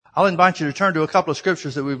I'll invite you to turn to a couple of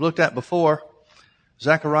scriptures that we've looked at before.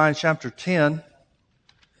 Zechariah chapter 10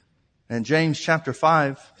 and James chapter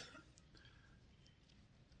 5.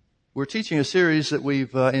 We're teaching a series that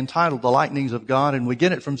we've entitled The Lightnings of God, and we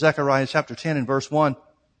get it from Zechariah chapter 10 and verse 1.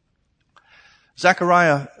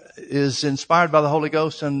 Zechariah is inspired by the Holy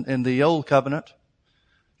Ghost in the Old Covenant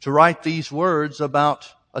to write these words about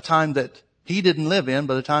a time that he didn't live in,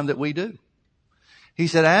 but a time that we do. He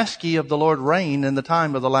said, "Ask ye of the Lord rain in the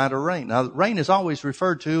time of the latter rain." Now, rain is always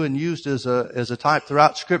referred to and used as a type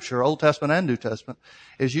throughout Scripture, Old Testament and New Testament,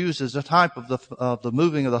 is used as a type of the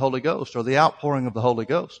moving of the Holy Ghost or the outpouring of the Holy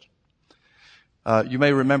Ghost. You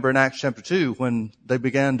may remember in Acts chapter 2 when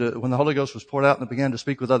the Holy Ghost was poured out and they began to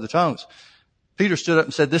speak with other tongues. Peter stood up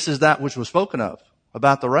and said, "This is that which was spoken of,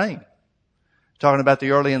 about the rain." Talking about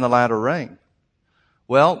the early and the latter rain.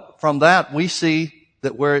 Well, from that we see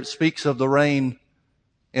that where it speaks of the rain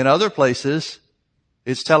in other places,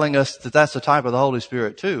 it's telling us that that's a type of the Holy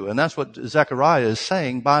Spirit too. And that's what Zechariah is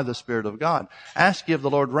saying by the Spirit of God. Ask ye of the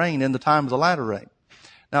Lord rain in the time of the latter rain.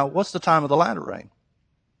 Now, what's the time of the latter rain?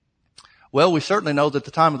 Well, we certainly know that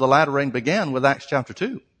the time of the latter rain began with Acts chapter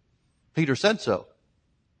 2. Peter said so,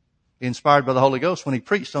 inspired by the Holy Ghost when he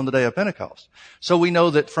preached on the day of Pentecost. So we know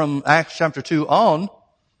that from Acts chapter 2 on,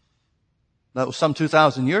 that was some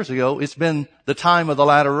 2,000 years ago, it's been the time of the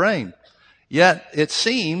latter rain. Yet it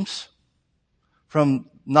seems from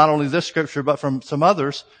not only this scripture but from some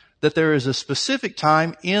others that there is a specific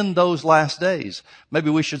time in those last days. Maybe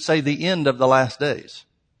we should say the end of the last days.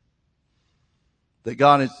 That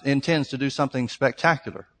God intends to do something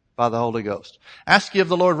spectacular by the Holy Ghost. Ask ye of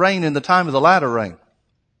the Lord rain in the time of the latter rain.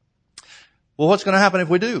 Well, what's going to happen if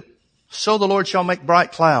we do? So the Lord shall make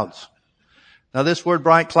bright clouds. Now this word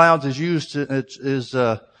bright clouds is used in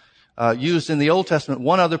the Old Testament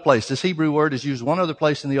one other place. This Hebrew word is used one other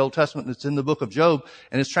place in the Old Testament. It's in the book of Job,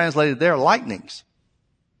 and it's translated there, lightnings.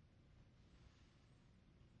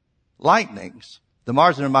 Lightnings. The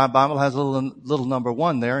margin of my Bible has a little number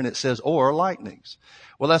 1 there, and it says, or lightnings.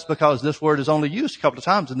 Well, that's because this word is only used a couple of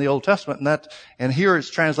times in the Old Testament, and here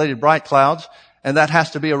it's translated bright clouds, and that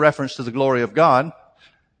has to be a reference to the glory of God.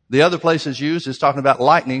 The other place it's used is talking about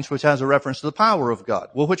lightnings, which has a reference to the power of God.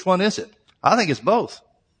 Well, which one is it? I think it's both.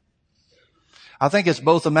 I think it's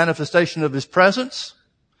both a manifestation of His presence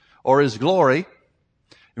or His glory.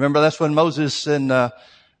 Remember, that's when Moses in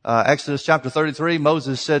Exodus chapter 33,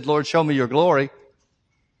 Moses said, "Lord, show me your glory."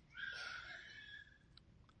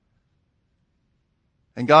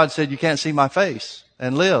 And God said, "You can't see my face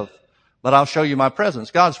and live, but I'll show you my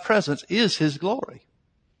presence." God's presence is His glory.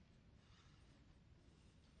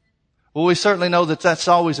 Well, we certainly know that that's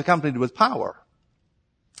always accompanied with power.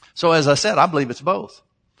 So as I said, I believe it's both.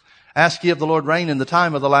 Ask ye of the Lord rain in the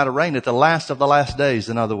time of the latter rain, at the last of the last days,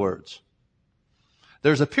 in other words.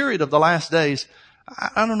 There's a period of the last days.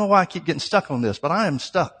 I don't know why I keep getting stuck on this, but I am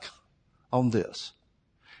stuck on this.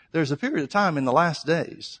 There's a period of time in the last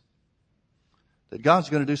days that God's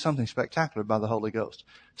going to do something spectacular by the Holy Ghost.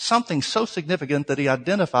 Something so significant that He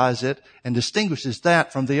identifies it and distinguishes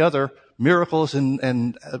that from the other miracles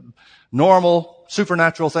and normal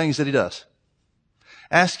supernatural things that He does.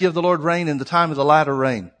 Ask ye of the Lord rain in the time of the latter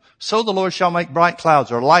rain. So the Lord shall make bright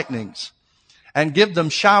clouds or lightnings and give them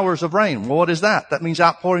showers of rain. Well, what is that? That means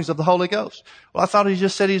outpourings of the Holy Ghost. Well, I thought He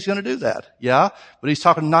just said He's going to do that. Yeah, but He's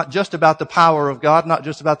talking not just about the power of God, not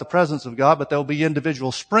just about the presence of God, but there'll be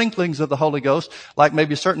individual sprinklings of the Holy Ghost, like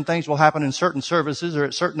maybe certain things will happen in certain services or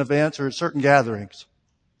at certain events or at certain gatherings.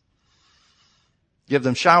 Give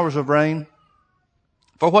them showers of rain.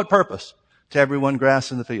 For what purpose? To everyone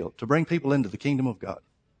grass in the field, to bring people into the kingdom of God.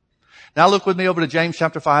 Now look with me over to James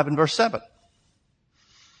chapter 5 and verse 7.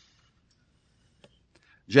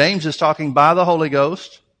 James is talking by the Holy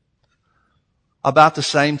Ghost about the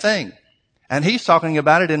same thing. And he's talking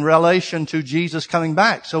about it in relation to Jesus coming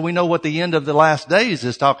back. So we know what the end of the last days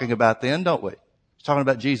is talking about then, don't we? It's talking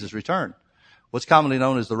about Jesus' return. What's commonly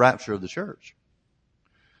known as the rapture of the church.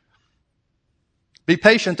 Be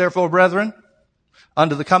patient, therefore, brethren,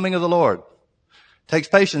 unto the coming of the Lord. Takes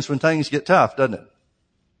patience when things get tough, doesn't it?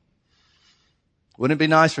 Wouldn't it be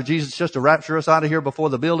nice for Jesus just to rapture us out of here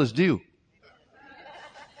before the bill is due?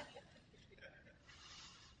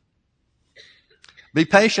 Be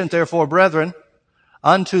patient, therefore, brethren,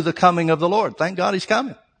 unto the coming of the Lord. Thank God He's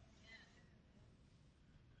coming.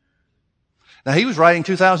 Now, He was writing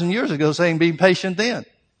 2,000 years ago saying, be patient then.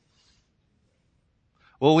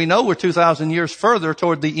 Well, we know we're 2,000 years further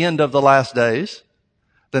toward the end of the last days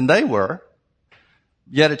than they were.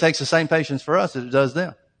 Yet it takes the same patience for us as it does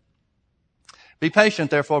them. Be patient,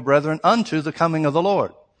 therefore, brethren, unto the coming of the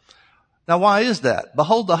Lord. Now, why is that?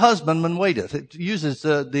 Behold, the husbandman waiteth. It uses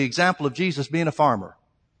the example of Jesus being a farmer.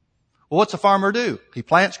 Well, what's a farmer do? He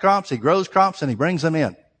plants crops, he grows crops, and he brings them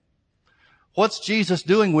in. What's Jesus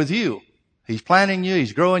doing with you? He's planting you,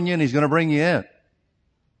 he's growing you, and he's going to bring you in.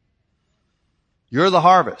 You're the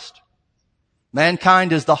harvest.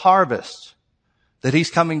 Mankind is the harvest that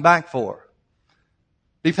he's coming back for.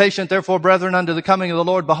 Be patient, therefore, brethren, unto the coming of the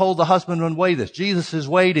Lord. Behold, the husbandman waiteth. Jesus is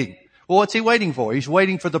waiting. Well, what's he waiting for? He's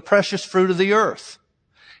waiting for the precious fruit of the earth.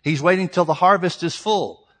 He's waiting till the harvest is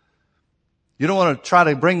full. You don't want to try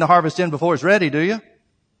to bring the harvest in before it's ready, do you?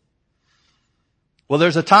 Well,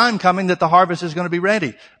 there's a time coming that the harvest is going to be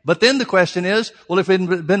ready. But then the question is, well, if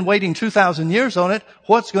we've been waiting 2,000 years on it,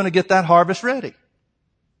 what's going to get that harvest ready?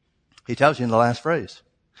 He tells you in the last phrase.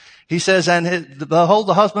 He says, and behold,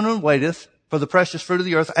 the husbandman waiteth for the precious fruit of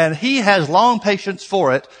the earth, and he has long patience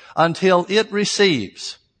for it until it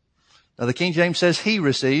receives. Now, the King James says he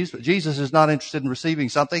receives, but Jesus is not interested in receiving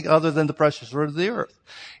something other than the precious fruit of the earth.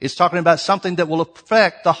 It's talking about something that will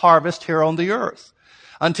affect the harvest here on the earth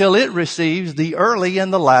until it receives the early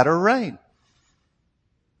and the latter rain.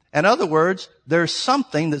 In other words, there's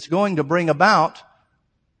something that's going to bring about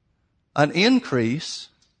an increase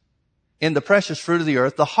in the precious fruit of the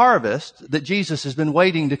earth, the harvest that Jesus has been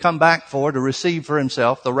waiting to come back for, to receive for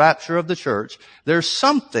himself, the rapture of the church. There's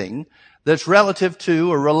something that's relative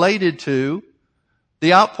to or related to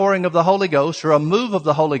the outpouring of the Holy Ghost or a move of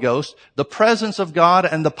the Holy Ghost, the presence of God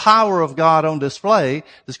and the power of God on display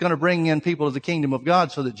that's going to bring in people to the kingdom of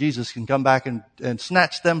God so that Jesus can come back and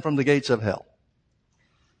snatch them from the gates of hell.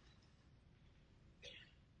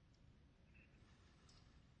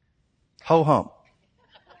 Ho hum.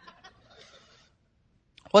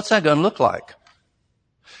 What's that going to look like?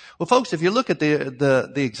 Well, folks, if you look at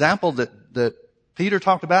the example that Peter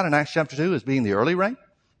talked about in Acts chapter 2 as being the early rain,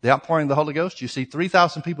 the outpouring of the Holy Ghost, you see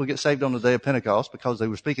 3,000 people get saved on the day of Pentecost because they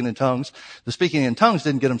were speaking in tongues. The speaking in tongues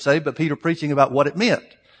didn't get them saved, but Peter preaching about what it meant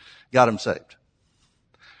got them saved.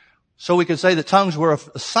 So we could say that tongues were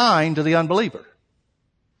a sign to the unbeliever.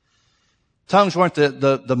 Tongues weren't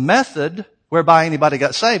the method whereby anybody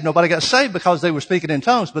got saved. Nobody got saved because they were speaking in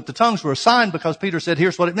tongues, but the tongues were a sign because Peter said,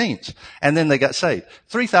 here's what it means. And then they got saved.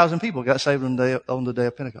 3,000 people got saved on the day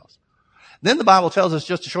of Pentecost. Then the Bible tells us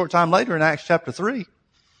just a short time later in Acts chapter 3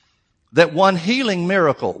 that one healing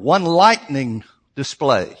miracle, one lightning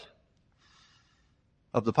display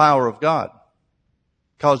of the power of God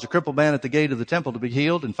caused a crippled man at the gate of the temple to be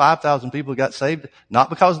healed, and 5,000 people got saved, not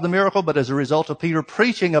because of the miracle, but as a result of Peter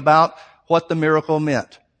preaching about what the miracle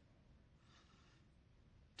meant.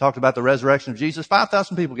 Talked about the resurrection of Jesus.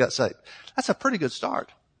 5,000 people got saved. That's a pretty good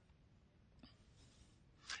start.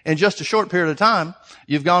 In just a short period of time,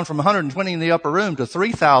 you've gone from 120 in the upper room to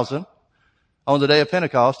 3,000 on the day of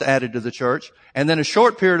Pentecost added to the church. And then a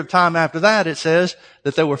short period of time after that, it says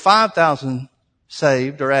that there were 5,000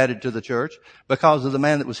 saved or added to the church because of the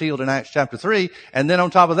man that was healed in Acts chapter 3. And then on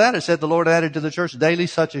top of that, it said the Lord added to the church daily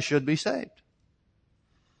such as should be saved.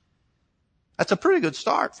 That's a pretty good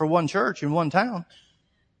start for one church in one town.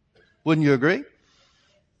 Wouldn't you agree?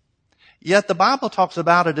 Yet the Bible talks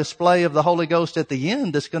about a display of the Holy Ghost at the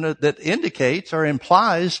end that indicates or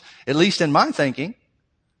implies, at least in my thinking,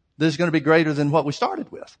 that it's going to be greater than what we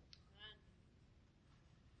started with.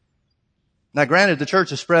 Now, granted, the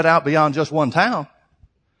church is spread out beyond just one town,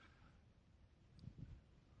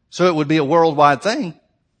 so it would be a worldwide thing.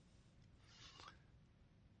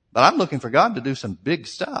 But I'm looking for God to do some big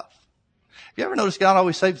stuff. Have you ever noticed God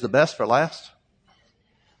always saves the best for last?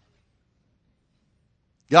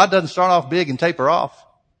 God doesn't start off big and taper off.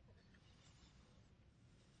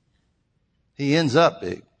 He ends up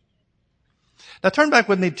big. Now turn back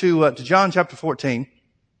with me to John chapter 14.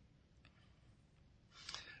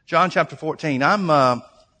 John chapter 14. I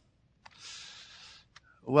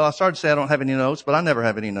started to say I don't have any notes, but I never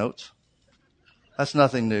have any notes. That's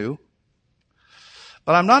nothing new.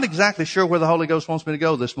 But I'm not exactly sure where the Holy Ghost wants me to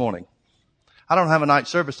go this morning. I don't have a night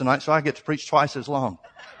service tonight, so I get to preach twice as long.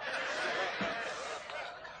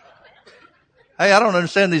 Hey, I don't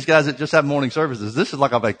understand these guys that just have morning services. This is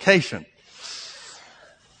like a vacation.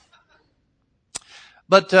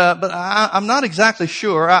 But I'm not exactly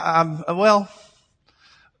sure.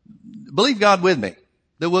 Believe God with me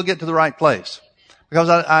that we'll get to the right place.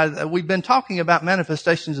 Because we've been talking about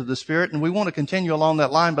manifestations of the Spirit, and we want to continue along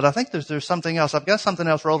that line, but I think there's something else. I've got something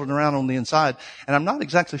else rolling around on the inside, and I'm not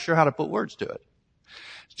exactly sure how to put words to it.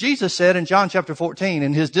 Jesus said in John chapter 14,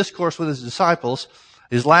 in his discourse with his disciples,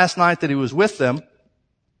 his last night that he was with them,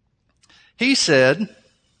 he said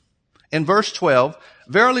in verse 12,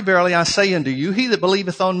 Verily, verily, I say unto you, he that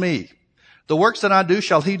believeth on me, The works that I do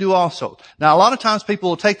shall he do also. Now, a lot of times people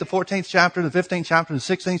will take the 14th chapter, the 15th chapter, the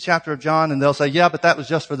 16th chapter of John, and they'll say, yeah, but that was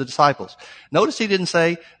just for the disciples. Notice he didn't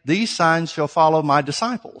say, these signs shall follow my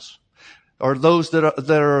disciples, or those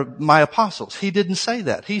that are my apostles. He didn't say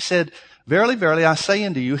that. He said, verily, verily, I say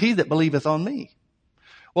unto you, he that believeth on me.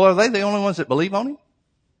 Well, are they the only ones that believe on him?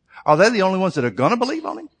 Are they the only ones that are going to believe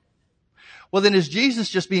on him? Well, then is Jesus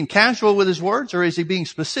just being casual with his words, or is he being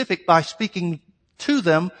specific by speaking to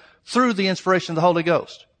them through the inspiration of the Holy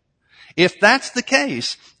Ghost? If that's the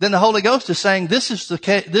case, then the Holy Ghost is saying this is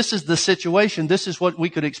the situation, this is what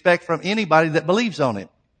we could expect from anybody that believes on him.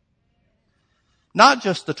 Not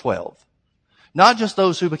just the 12. Not just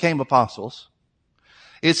those who became apostles.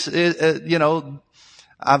 I've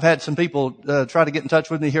had some people try to get in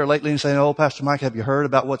touch with me here lately and saying, oh, Pastor Mike, have you heard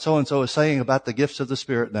about what so-and-so is saying about the gifts of the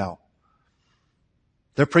Spirit now?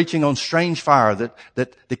 They're preaching on strange fire,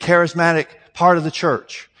 that the charismatic part of the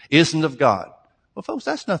church isn't of God. Well, folks,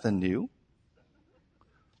 that's nothing new.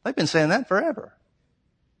 They've been saying that forever.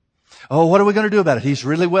 Oh, what are we going to do about it? He's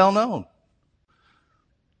really well known.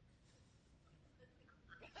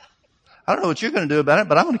 I don't know what you're going to do about it,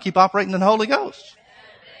 but I'm going to keep operating in the Holy Ghost.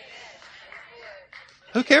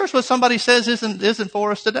 Who cares what somebody says isn't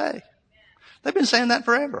for us today? They've been saying that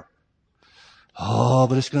forever. Oh,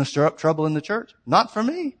 but it's going to stir up trouble in the church. Not for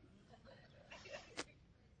me.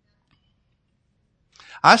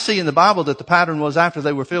 I see in the Bible that the pattern was after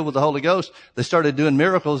they were filled with the Holy Ghost, they started doing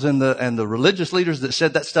miracles, and the religious leaders that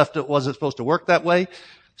said that stuff that wasn't supposed to work that way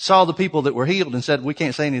saw the people that were healed and said, we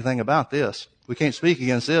can't say anything about this. We can't speak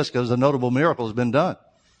against this because a notable miracle has been done.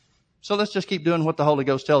 So let's just keep doing what the Holy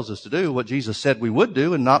Ghost tells us to do, what Jesus said we would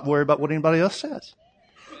do, and not worry about what anybody else says.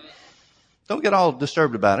 Don't get all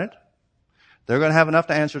disturbed about it. They're going to have enough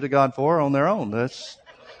to answer to God for on their own. Let's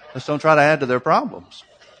don't try to add to their problems.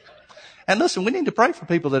 And listen, we need to pray for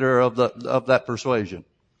people that are of that persuasion.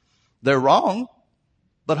 They're wrong,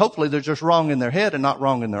 but hopefully they're just wrong in their head and not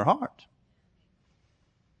wrong in their heart.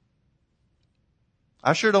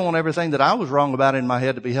 I sure don't want everything that I was wrong about in my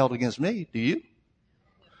head to be held against me. Do you?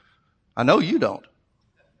 I know you don't.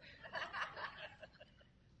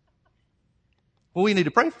 Well, we need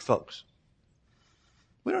to pray for folks.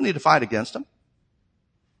 We don't need to fight against them.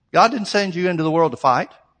 God didn't send you into the world to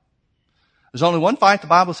fight. There's only one fight the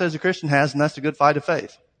Bible says a Christian has, and that's the good fight of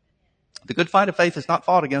faith. The good fight of faith is not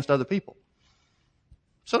fought against other people.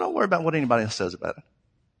 So don't worry about what anybody else says about it.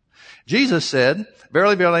 Jesus said,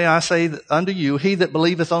 verily, verily, I say unto you, he that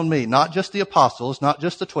believeth on me, not just the apostles, not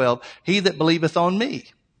just the 12, he that believeth on me.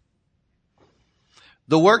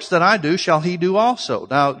 The works that I do shall he do also.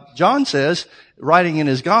 Now, John says, writing in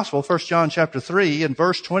his gospel, 1 John chapter 3 and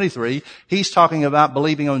verse 23, he's talking about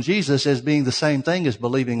believing on Jesus as being the same thing as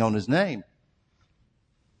believing on his name.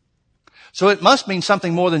 So it must mean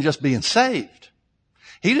something more than just being saved.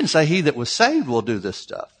 He didn't say he that was saved will do this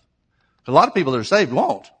stuff. A lot of people that are saved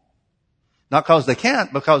won't. Not because they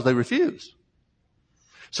can't, because they refuse.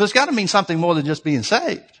 So it's got to mean something more than just being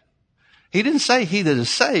saved. He didn't say he that is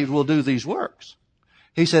saved will do these works.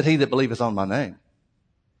 He said he that believeth on my name.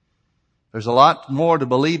 There's a lot more to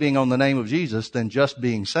believing on the name of Jesus than just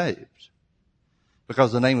being saved.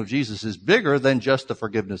 Because the name of Jesus is bigger than just the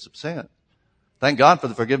forgiveness of sin. Thank God for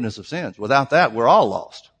the forgiveness of sins. Without that, we're all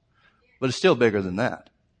lost. But it's still bigger than that.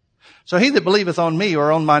 So he that believeth on me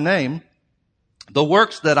or on my name, the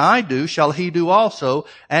works that I do shall he do also,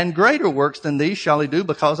 and greater works than these shall he do,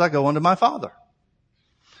 because I go unto my Father.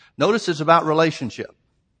 Notice it's about relationship.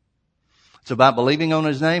 It's about believing on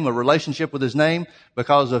his name, a relationship with his name,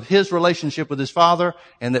 because of his relationship with his Father,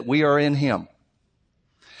 and that we are in him.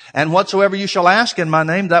 And whatsoever you shall ask in my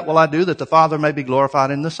name, that will I do, that the Father may be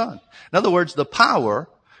glorified in the Son. In other words, the power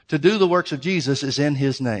to do the works of Jesus is in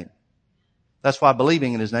his name. That's why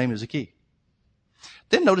believing in his name is the key.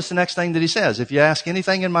 Then notice the next thing that he says. If you ask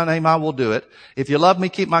anything in my name, I will do it. If you love me,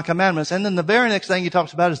 keep my commandments. And then the very next thing he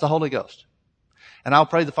talks about is the Holy Ghost. And I'll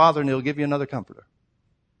pray the Father and he'll give you another comforter.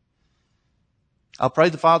 I'll pray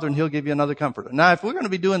the Father and he'll give you another comforter. Now, if we're going to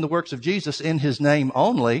be doing the works of Jesus in his name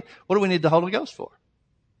only, what do we need the Holy Ghost for?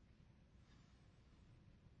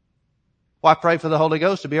 Why pray for the Holy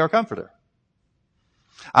Ghost to be our comforter?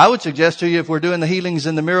 I would suggest to you, if we're doing the healings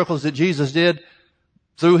and the miracles that Jesus did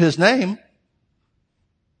through his name,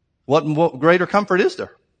 what greater comfort is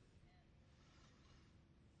there?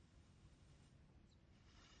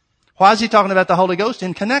 Why is he talking about the Holy Ghost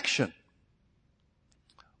in connection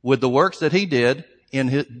with the works that he did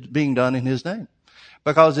being done in his name?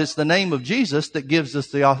 Because it's the name of Jesus that gives us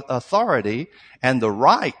the authority and the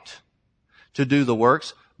right to do the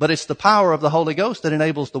works, but it's the power of the Holy Ghost that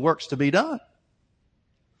enables the works to be done.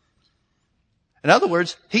 In other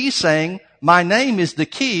words, he's saying, My name is the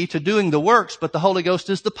key to doing the works, but the Holy Ghost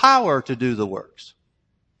is the power to do the works.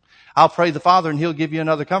 I'll pray the Father and He'll give you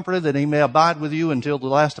another comforter that He may abide with you until the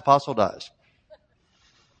last apostle dies.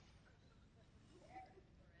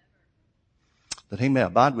 That He may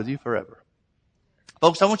abide with you forever.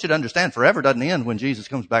 Folks, I want you to understand, forever doesn't end when Jesus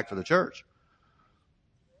comes back for the church.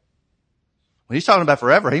 When He's talking about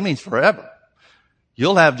forever, He means forever.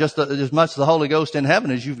 You'll have just as much of the Holy Ghost in heaven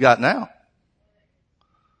as you've got now.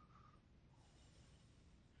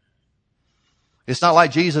 It's not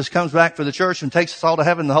like Jesus comes back for the church and takes us all to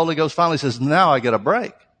heaven. The Holy Ghost finally says, now I get a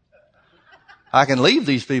break. I can leave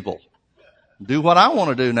these people. Do what I want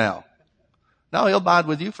to do now. No, He'll abide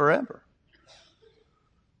with you forever.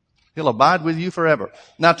 He'll abide with you forever.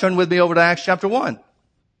 Now turn with me over to Acts chapter 1.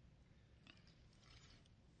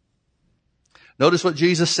 Notice what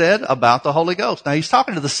Jesus said about the Holy Ghost. Now He's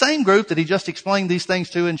talking to the same group that He just explained these things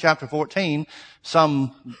to in chapter 14.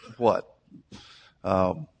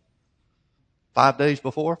 4 days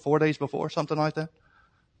before, something like that.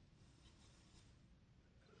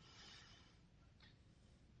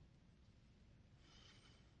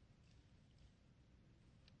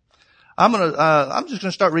 I'm just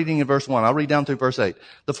going to start reading in verse 1. I'll read down through verse 8.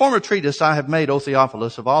 The former treatise I have made, O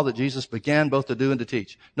Theophilus, of all that Jesus began both to do and to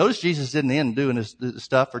teach. Notice Jesus didn't end doing his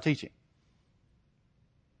stuff for teaching.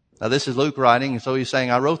 Now this is Luke writing, and so he's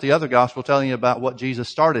saying, I wrote the other gospel telling you about what Jesus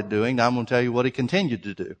started doing. Now I'm going to tell you what He continued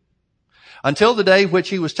to do. Until the day which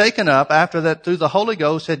He was taken up, after that through the Holy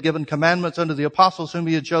Ghost had given commandments unto the apostles whom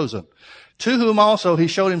He had chosen, to whom also He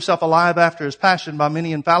showed Himself alive after His passion by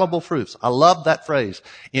many infallible proofs. I love that phrase,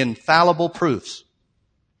 infallible proofs.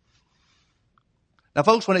 Now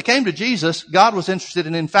folks, when it came to Jesus, God was interested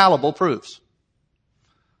in infallible proofs.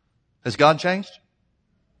 Has God changed?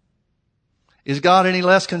 Is God any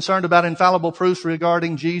less concerned about infallible proofs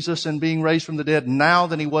regarding Jesus and being raised from the dead now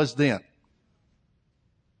than He was then?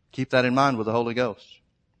 Keep that in mind with the Holy Ghost.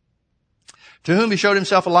 To whom He showed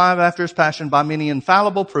Himself alive after His passion by many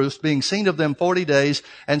infallible proofs, being seen of them 40 days,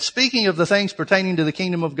 and speaking of the things pertaining to the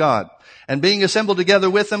kingdom of God. And being assembled together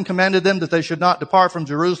with them, commanded them that they should not depart from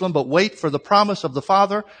Jerusalem, but wait for the promise of the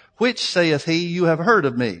Father, which saith He, you have heard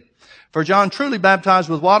of me. For John truly baptized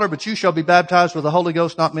with water, but you shall be baptized with the Holy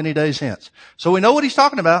Ghost not many days hence. So we know what He's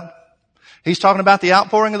talking about. He's talking about the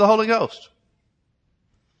outpouring of the Holy Ghost.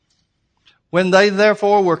 When they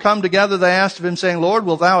therefore were come together, they asked of Him, saying, Lord,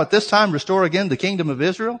 wilt Thou at this time restore again the kingdom of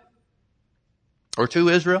Israel? Or to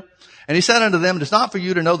Israel? And He said unto them, it is not for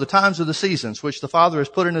you to know the times or the seasons, which the Father has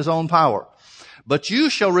put in His own power. But you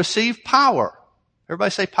shall receive power.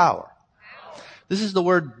 Everybody say power. This is the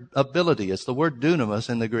word ability. It's the word dunamis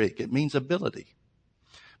in the Greek. It means ability.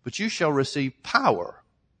 But you shall receive power.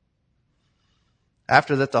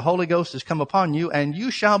 After that the Holy Ghost has come upon you, and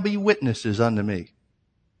you shall be witnesses unto me.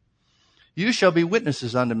 You shall be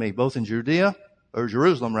witnesses unto me, both in Judea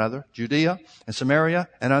and Samaria,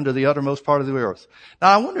 and unto the uttermost part of the earth.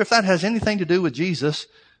 Now I wonder if that has anything to do with Jesus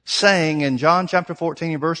saying in John chapter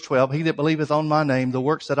 14 and verse 12, He that believeth on my name, the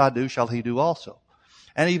works that I do shall he do also.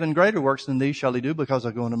 And even greater works than these shall he do, because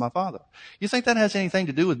I go unto my Father. You think that has anything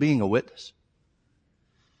to do with being a witness?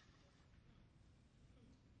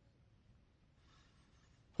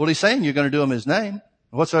 Well, He's saying you're going to do them in His name.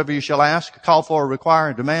 Whatsoever you shall ask, call for,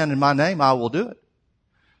 require, demand in my name, I will do it.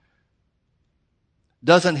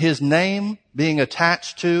 Doesn't His name being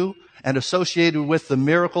attached to and associated with the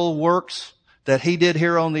miracle works that He did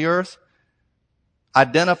here on the earth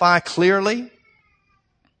identify clearly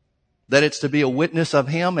that it's to be a witness of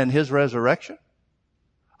Him and His resurrection?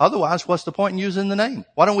 Otherwise, what's the point in using the name?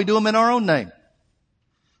 Why don't we do them in our own name?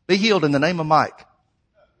 Be healed in the name of Mike.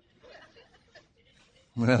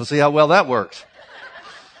 We'll see how well that works.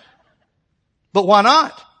 But why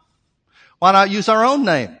not? Why not use our own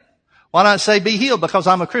name? Why not say, be healed because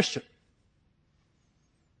I'm a Christian?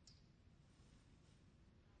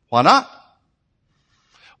 Why not?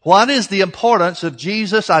 What is the importance of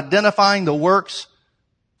Jesus identifying the works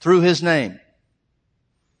through His name?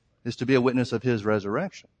 Is to be a witness of His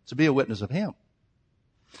resurrection. To be a witness of Him.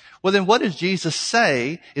 Well, then what does Jesus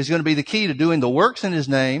say is going to be the key to doing the works in His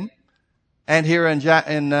name, and here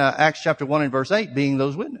in Acts chapter 1 and verse 8 being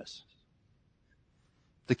those witnesses?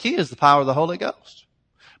 The key is the power of the Holy Ghost.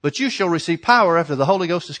 But you shall receive power after the Holy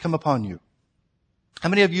Ghost has come upon you. How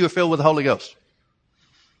many of you are filled with the Holy Ghost?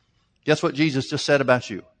 Guess what Jesus just said about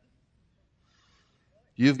you?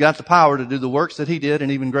 You've got the power to do the works that He did and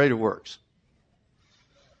even greater works.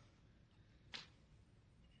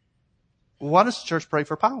 Why does the church pray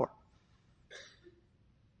for power?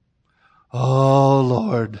 Oh,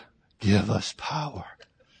 Lord, give us power.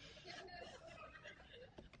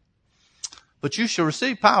 But you shall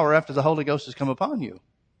receive power after the Holy Ghost has come upon you.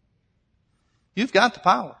 You've got the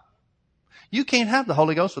power. You can't have the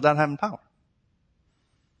Holy Ghost without having power.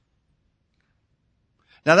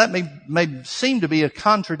 Now that may seem to be a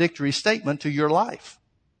contradictory statement to your life.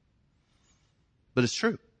 But it's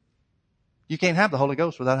true. You can't have the Holy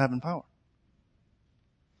Ghost without having power.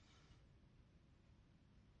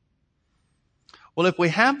 Well, if we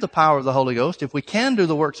have the power of the Holy Ghost, if we can do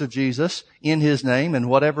the works of Jesus in His name and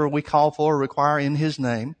whatever we call for or require in His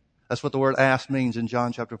name, that's what the word ask means in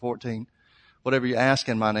John chapter 14. Whatever you ask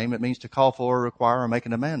in my name, it means to call for or require or make a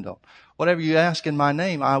demand on. Whatever you ask in my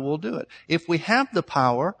name, I will do it. If we have the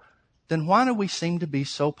power, then why do we seem to be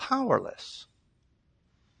so powerless?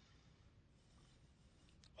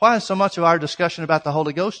 Why is so much of our discussion about the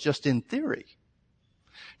Holy Ghost just in theory?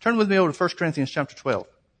 Turn with me over to 1 Corinthians chapter 12.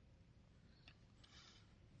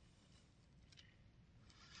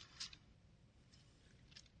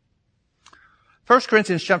 1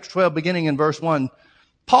 Corinthians chapter 12, beginning in verse 1,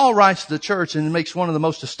 Paul writes to the church and makes one of the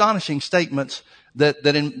most astonishing statements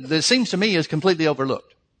that seems to me is completely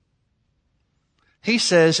overlooked. He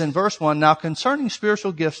says in verse 1, now concerning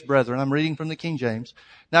spiritual gifts, brethren, I'm reading from the King James,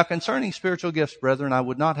 now concerning spiritual gifts, brethren, I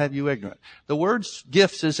would not have you ignorant. The word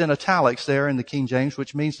gifts is in italics there in the King James,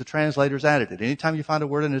 which means the translators added it. Anytime you find a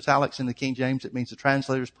word in italics in the King James, it means the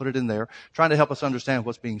translators put it in there, trying to help us understand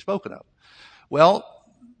what's being spoken of. Well,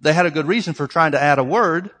 they had a good reason for trying to add a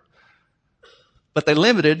word, but they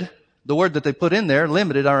limited, the word that they put in there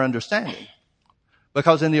limited our understanding.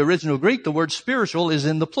 Because in the original Greek, the word spiritual is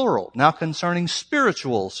in the plural. Now concerning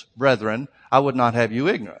spirituals, brethren, I would not have you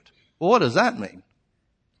ignorant. Well, what does that mean?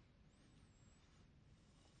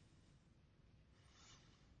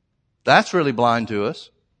 That's really blind to us.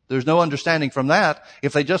 There's no understanding from that.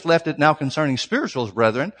 If they just left it now concerning spirituals,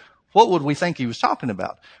 brethren, what would we think he was talking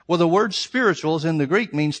about? Well, the word spirituals in the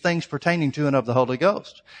Greek means things pertaining to and of the Holy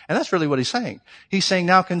Ghost. And that's really what he's saying. He's saying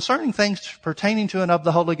now concerning things pertaining to and of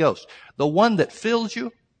the Holy Ghost, the one that filled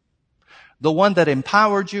you, the one that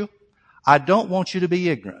empowered you, I don't want you to be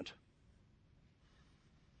ignorant.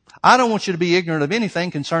 I don't want you to be ignorant of anything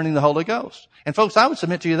concerning the Holy Ghost. And folks, I would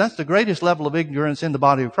submit to you that's the greatest level of ignorance in the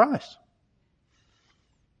body of Christ.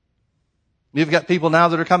 You've got people now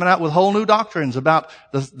that are coming out with whole new doctrines about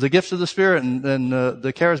the gifts of the Spirit and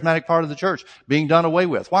the charismatic part of the church being done away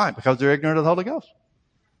with. Why? Because they're ignorant of the Holy Ghost.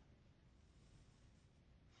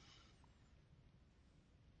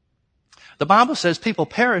 The Bible says people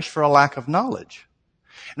perish for a lack of knowledge.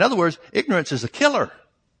 In other words, ignorance is a killer.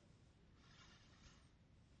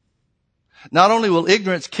 Not only will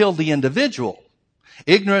ignorance kill the individual,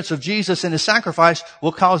 ignorance of Jesus and His sacrifice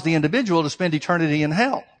will cause the individual to spend eternity in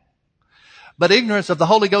hell. But ignorance of the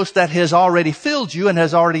Holy Ghost that has already filled you and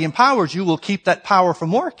has already empowered you will keep that power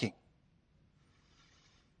from working.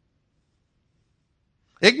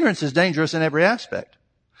 Ignorance is dangerous in every aspect.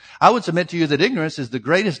 I would submit to you that ignorance is the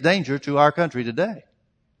greatest danger to our country today.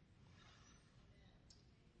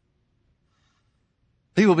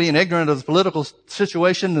 People being ignorant of the political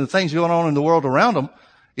situation and the things going on in the world around them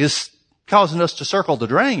is causing us to circle the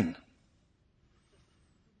drain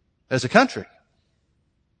as a country.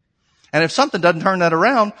 And if something doesn't turn that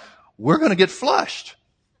around, we're going to get flushed.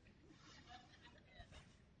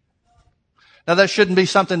 Now that shouldn't be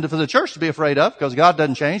something for the church to be afraid of, because God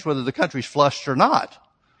doesn't change whether the country's flushed or not.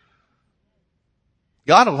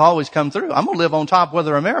 God will always come through. I'm going to live on top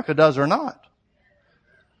whether America does or not.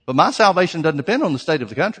 But my salvation doesn't depend on the state of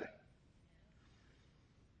the country.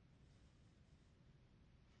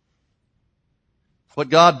 What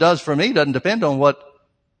God does for me doesn't depend on what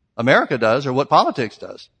America does or what politics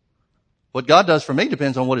does. What God does for me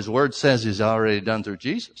depends on what His Word says He's already done through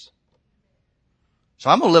Jesus. So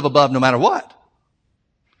I'm going to live above no matter what.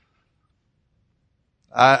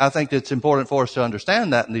 I think it's important for us to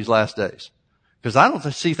understand that in these last days, because I don't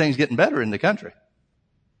see things getting better in the country.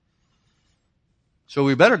 So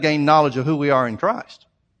we better gain knowledge of who we are in Christ.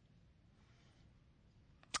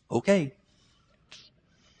 Okay.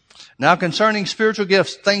 Now concerning spiritual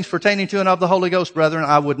gifts, things pertaining to and of the Holy Ghost, brethren,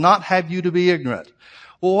 I would not have you to be ignorant.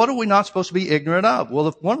 Well, what are we not supposed to be ignorant of?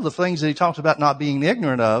 Well, one of the things that he talks about not being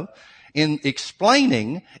ignorant of in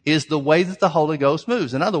explaining is the way that the Holy Ghost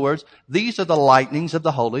moves. In other words, these are the lightnings of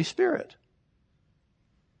the Holy Spirit.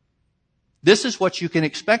 This is what you can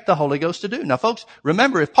expect the Holy Ghost to do. Now, folks,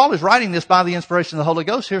 remember, if Paul is writing this by the inspiration of the Holy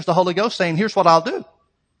Ghost, here's the Holy Ghost saying, here's what I'll do.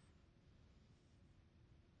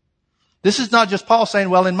 This is not just Paul saying,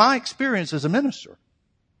 well, in my experience as a minister.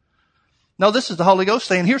 No, this is the Holy Ghost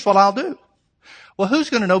saying, here's what I'll do. Well, who's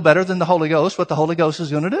going to know better than the Holy Ghost what the Holy Ghost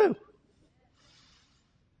is going to do?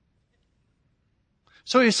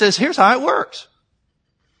 So he says, here's how it works.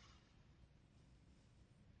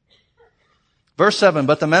 Verse 7,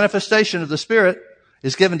 but the manifestation of the Spirit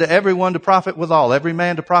is given to everyone to profit withal, every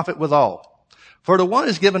man to profit withal. For to one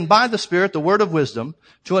is given by the Spirit the word of wisdom,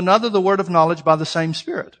 to another the word of knowledge by the same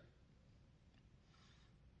Spirit.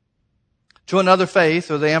 To another faith,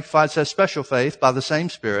 or the Amplified says special faith, by the same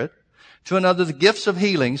Spirit. To another the gifts of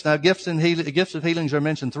healings. Now gifts of healings are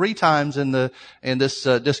mentioned 3 times in this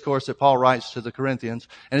discourse that Paul writes to the Corinthians.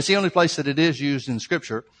 And it's the only place that it is used in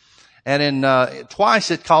Scripture. And twice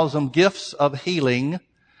it calls them gifts of healing.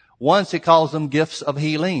 Once it calls them gifts of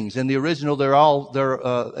healings. In the original,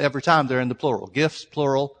 every time they're in the plural. Gifts,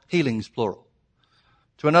 plural. Healings, plural.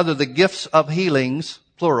 To another, the gifts of healings,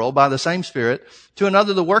 plural, by the same Spirit. To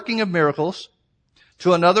another, the working of miracles.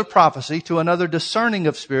 To another, prophecy. To another, discerning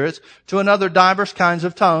of spirits. To another, divers kinds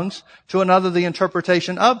of tongues. To another, the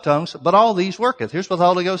interpretation of tongues. But all these worketh. Here's what the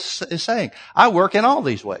Holy Ghost is saying. I work in all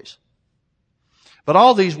these ways. But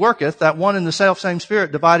all these worketh, that one and the selfsame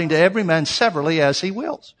Spirit, dividing to every man severally as he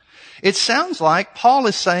wills. It sounds like Paul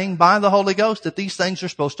is saying by the Holy Ghost that these things are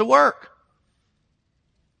supposed to work.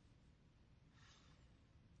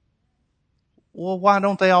 Well, why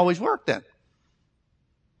don't they always work then?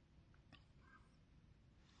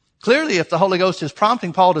 Clearly, if the Holy Ghost is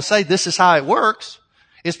prompting Paul to say this is how it works,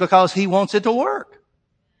 it's because he wants it to work.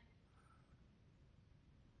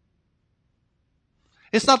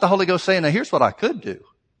 It's not the Holy Ghost saying, now here's what I could do,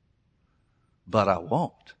 but I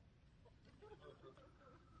won't.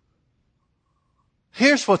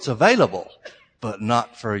 Here's what's available, but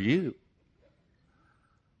not for you.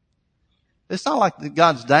 It's not like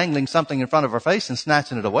God's dangling something in front of our face and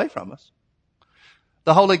snatching it away from us.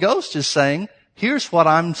 The Holy Ghost is saying, here's what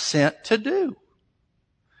I'm sent to do.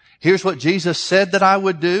 Here's what Jesus said that I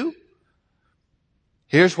would do.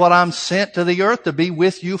 Here's what I'm sent to the earth to be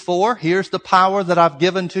with you for. Here's the power that I've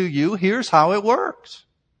given to you. Here's how it works.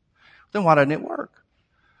 Then why doesn't it work?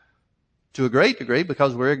 To a great degree,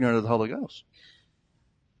 because we're ignorant of the Holy Ghost.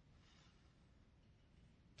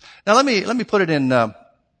 Now let me put it in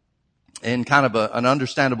kind of an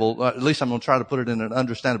understandable, at least I'm going to try to put it in an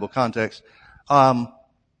understandable context. I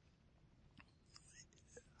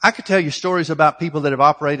could tell you stories about people that have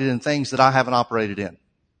operated in things that I haven't operated in.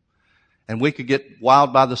 And we could get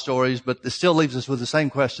wild by the stories, but it still leaves us with the same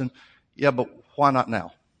question. Yeah, but why not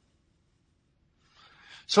now?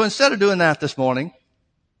 So instead of doing that this morning,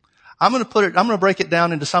 I'm going to break it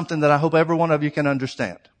down into something that I hope every one of you can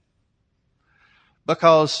understand.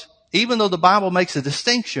 Because even though the Bible makes a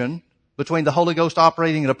distinction between the Holy Ghost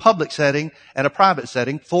operating in a public setting and a private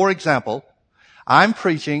setting, for example, I'm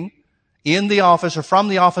preaching in the office or from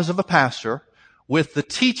the office of a pastor with the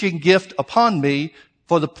teaching gift upon me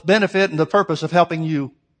for the benefit and the purpose of helping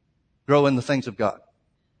you grow in the things of God.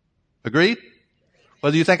 Agreed?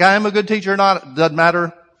 Whether you think I am a good teacher or not, it doesn't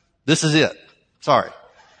matter. This is it. Sorry.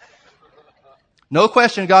 No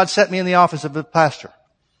question God set me in the office of a pastor.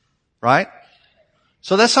 Right?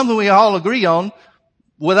 So that's something we all agree on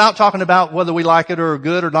without talking about whether we like it or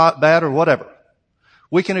good or not bad or whatever.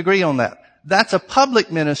 We can agree on that. That's a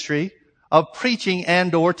public ministry of preaching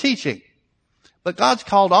and or teaching. But God's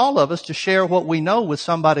called all of us to share what we know with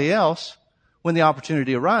somebody else when the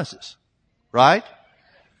opportunity arises. Right?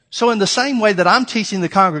 So in the same way that I'm teaching the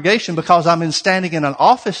congregation because I'm standing in an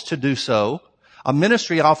office to do so, a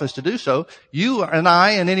ministry office to do so, you and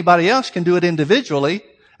I and anybody else can do it individually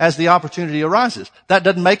as the opportunity arises. That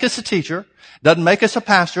doesn't make us a teacher, doesn't make us a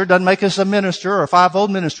pastor, doesn't make us a minister or a fivefold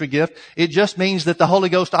ministry gift. It just means that the Holy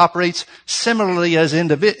Ghost operates similarly as in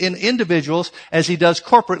individuals as he does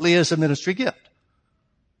corporately as a ministry gift.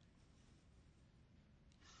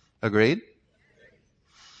 Agreed?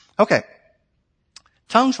 Okay.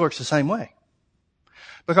 Tongues works the same way.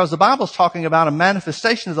 Because the Bible's talking about a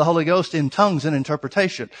manifestation of the Holy Ghost in tongues and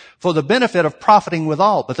interpretation for the benefit of profiting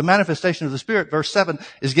withal. But the manifestation of the Spirit, verse 7,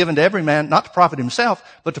 is given to every man, not to profit himself,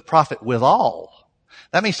 but to profit withal.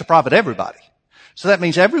 That means to profit everybody. So that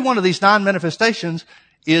means every one of these 9 manifestations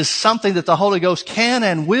is something that the Holy Ghost can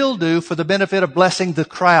and will do for the benefit of blessing the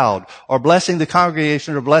crowd or blessing the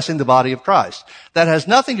congregation or blessing the body of Christ. That has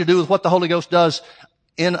nothing to do with what the Holy Ghost does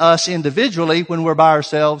in us individually when we're by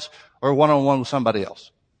ourselves or one-on-one with somebody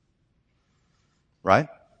else. Right?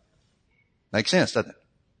 Makes sense, doesn't it?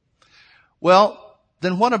 Well,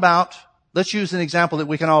 then what about, let's use an example that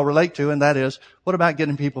we can all relate to, and that is, what about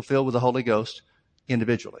getting people filled with the Holy Ghost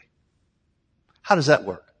individually? How does that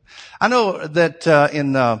work? I know that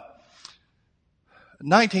in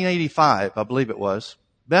 1985, I believe it was,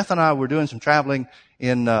 Beth and I were doing some traveling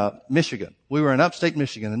in Michigan. We were in upstate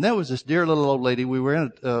Michigan, and there was this dear little old lady. We were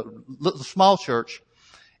in a little small church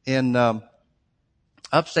in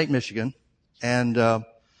upstate Michigan, and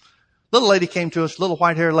Little lady came to us, little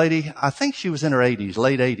white-haired lady. I think she was in her 80s,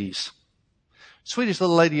 late 80s. Sweetest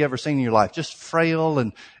little lady you ever seen in your life. Just frail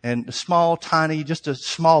and small, tiny, just a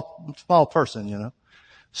small person, you know.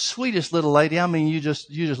 Sweetest little lady. I mean, you just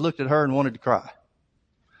looked at her and wanted to cry.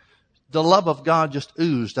 The love of God just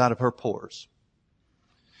oozed out of her pores.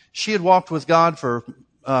 She had walked with God for,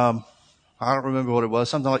 I don't remember what it was,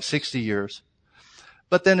 something like 60 years.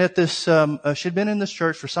 But then at this, she'd been in this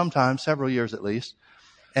church for some time, several years at least.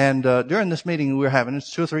 And during this meeting we were having,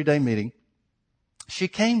 it's a 2 or 3 day meeting, she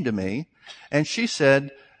came to me and she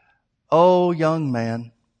said, "Oh, young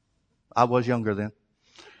man," I was younger then.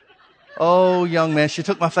 "Oh, young man," she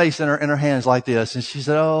took my face in her hands like this, and she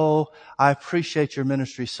said, "Oh, I appreciate your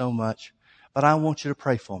ministry so much, but I want you to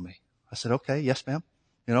pray for me." I said, "Okay, yes, ma'am."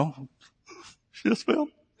 You know, "Yes, ma'am,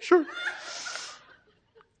 sure."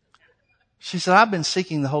 She said, "I've been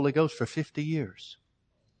seeking the Holy Ghost for 50 years.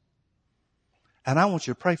 And I want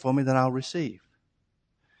you to pray for me that I'll receive."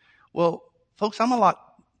 Well, folks, I'm a lot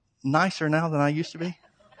nicer now than I used to be.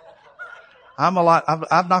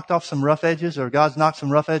 I've knocked off some rough edges, or God's knocked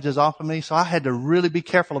some rough edges off of me. So I had to really be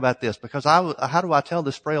careful about this, because how do I tell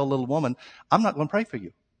this frail little woman, I'm not going to pray for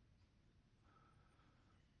you?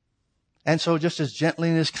 And so just as gently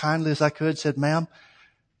and as kindly as I could said, "Ma'am,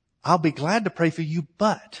 I'll be glad to pray for you,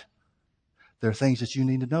 but there are things that you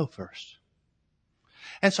need to know first."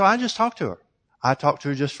 And so I just talked to her. I talked to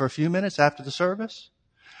her just for a few minutes after the service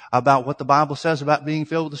about what the Bible says about being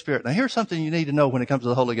filled with the Spirit. Now, here's something you need to know when it comes to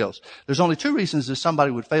the Holy Ghost. There's only 2 reasons that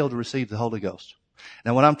somebody would fail to receive the Holy Ghost.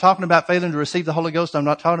 Now, when I'm talking about failing to receive the Holy Ghost, I'm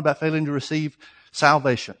not talking about failing to receive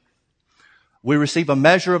salvation. We receive a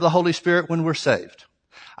measure of the Holy Spirit when we're saved.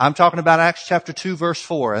 I'm talking about Acts chapter 2, verse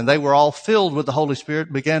 4. "And they were all filled with the Holy Spirit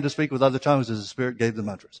and began to speak with other tongues as the Spirit gave them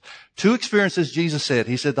utterance." 2 experiences Jesus said.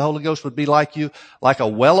 He said the Holy Ghost would be like you, like a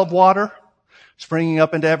well of water springing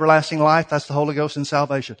up into everlasting life. That's the Holy Ghost in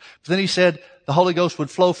salvation. But then he said the Holy Ghost would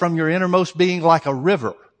flow from your innermost being like a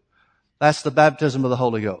river. That's the baptism of the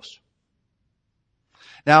Holy Ghost.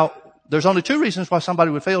 Now, there's only 2 reasons why somebody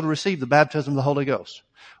would fail to receive the baptism of the Holy Ghost.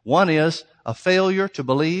 One is a failure to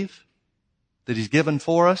believe that He's given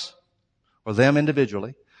for us, or them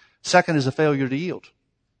individually. Second is a failure to yield.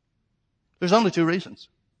 There's only 2 reasons.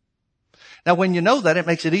 Now, when you know that, it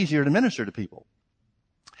makes it easier to minister to people.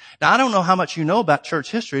 Now, I don't know how much you know about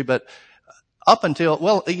church history, but up until,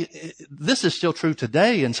 well, this is still true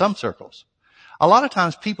today in some circles. A lot of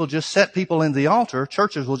times people just set people in the altar,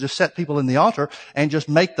 churches will just set people in the altar and just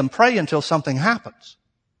make them pray until something happens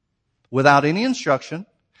without any instruction.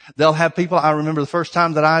 They'll have people, I remember the first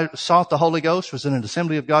time that I sought the Holy Ghost was in an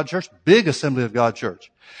Assembly of God church, big Assembly of God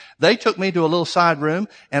church. They took me to a little side room,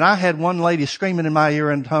 and I had one lady screaming in my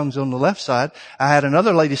ear in tongues on the left side. I had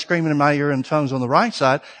another lady screaming in my ear in tongues on the right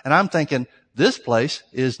side, and I'm thinking, this place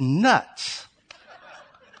is nuts.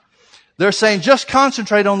 They're saying, just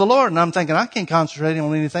concentrate on the Lord. And I'm thinking, I can't concentrate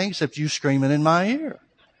on anything except you screaming in my ear.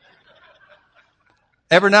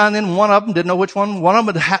 Every now and then one of them, didn't know which one of them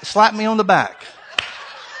would slap me on the back.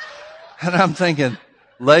 And I'm thinking,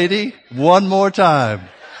 lady, one more time.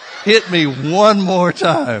 Hit me one more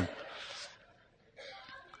time.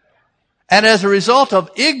 And as a result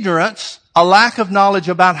of ignorance, a lack of knowledge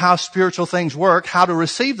about how spiritual things work, how to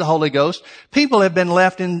receive the Holy Ghost, people have been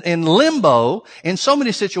left in limbo in so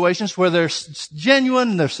many situations where they're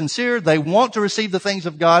genuine, they're sincere, they want to receive the things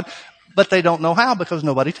of God, but they don't know how because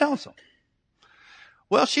nobody tells them.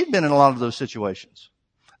 Well, she'd been in a lot of those situations.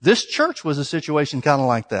 This church was a situation kind of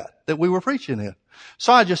like that we were preaching in.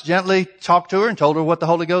 So I just gently talked to her and told her what the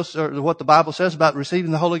Holy Ghost, or what the Bible says about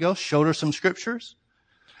receiving the Holy Ghost, showed her some scriptures.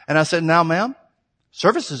 And I said, "Now, ma'am,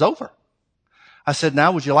 service is over." I said,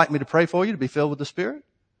 "Now, would you like me to pray for you to be filled with the Spirit?"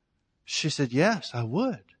 She said, "Yes, I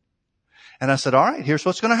would." And I said, "All right, here's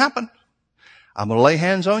what's going to happen. I'm going to lay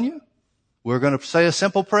hands on you. We're going to say a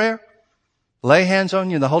simple prayer. Lay hands on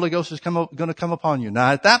you, and the Holy Ghost is going to come upon you."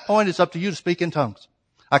 Now, at that point, it's up to you to speak in tongues.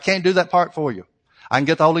 I can't do that part for you. I can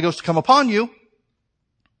get the Holy Ghost to come upon you.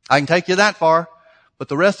 I can take you that far. But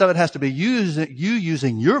the rest of it has to be you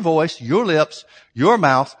using your voice, your lips, your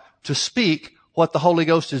mouth to speak what the Holy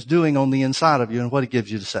Ghost is doing on the inside of you and what He gives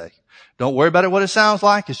you to say. Don't worry about what it sounds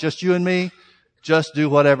like. It's just you and me. Just do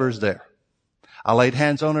whatever's there. I laid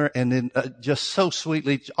hands on her, and then just so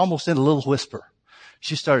sweetly, almost in a little whisper,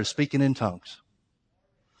 she started speaking in tongues.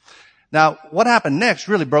 Now, what happened next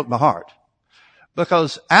really broke my heart.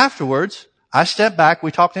 Because afterwards, I stepped back.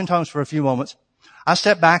 We talked in tongues for a few moments. I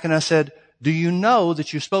stepped back and I said, "Do you know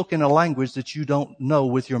that you spoke in a language that you don't know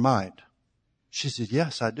with your mind?" She said,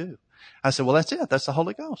 "Yes, I do." I said, "Well, that's it. That's the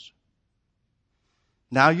Holy Ghost.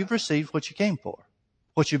 Now you've received what you came for."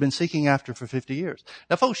 what you've been seeking after for 50 years.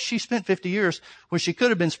 Now, folks, she spent 50 years where she could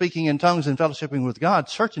have been speaking in tongues and fellowshipping with God,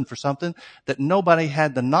 searching for something that nobody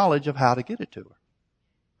had the knowledge of how to get it to her.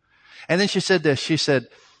 And then she said this. She said,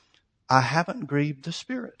 I haven't grieved the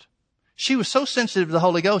Spirit. She was so sensitive to the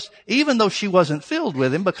Holy Ghost, even though she wasn't filled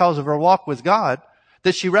with Him because of her walk with God,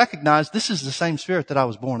 that she recognized this is the same Spirit that I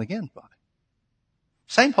was born again by.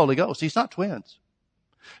 Same Holy Ghost. He's not twins.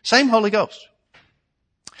 Same Holy Ghost.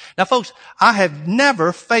 Now, folks, I have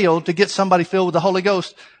never failed to get somebody filled with the Holy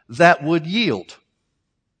Ghost that would yield.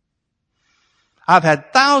 I've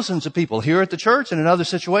had thousands of people here at the church and in other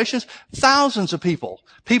situations, thousands of people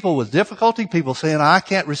with difficulty, people saying, I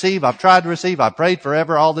can't receive, I've tried to receive, I've prayed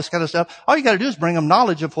forever, all this kind of stuff. All you got to do is bring them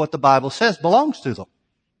knowledge of what the Bible says belongs to them.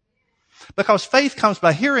 Because faith comes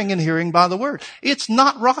by hearing and hearing by the Word. It's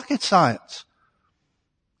not rocket science.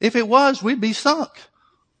 If it was, we'd be sunk.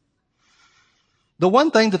 The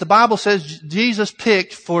one thing that the Bible says Jesus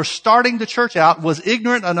picked for starting the church out was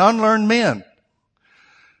ignorant and unlearned men.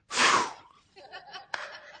 Whew.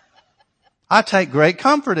 I take great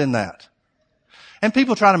comfort in that. And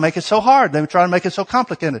people try to make it so hard. They try to make it so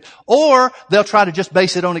complicated. Or they'll try to just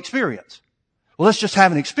base it on experience. Well, let's just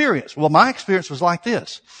have an experience. Well, my experience was like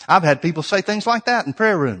this. I've had people say things like that in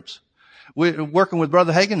prayer rooms. We're working with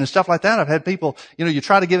Brother Hagin and stuff like that. I've had people, you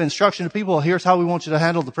try to give instruction to people. Well, here's how we want you to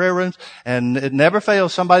handle the prayer rooms. And it never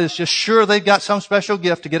fails. Somebody that's just sure they've got some special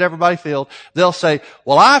gift to get everybody filled. They'll say,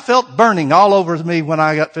 well, I felt burning all over me when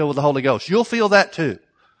I got filled with the Holy Ghost. You'll feel that too.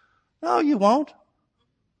 No, you won't.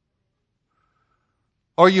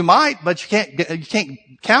 Or you might, but you can't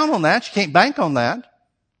count on that. You can't bank on that.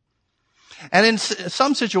 And in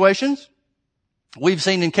some situations, we've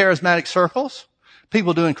seen in charismatic circles,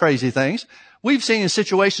 people doing crazy things. We've seen in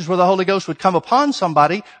situations where the Holy Ghost would come upon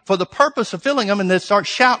somebody for the purpose of filling them and they'd start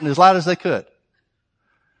shouting as loud as they could.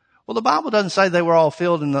 Well, the Bible doesn't say they were all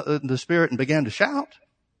filled in the Spirit and began to shout. It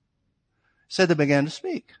said they began to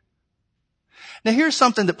speak. Now here's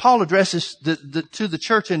something that Paul addresses to the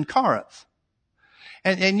church in Corinth.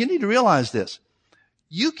 And you need to realize this.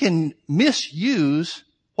 You can misuse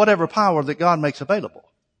whatever power that God makes available.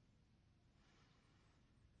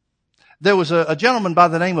 There was a gentleman by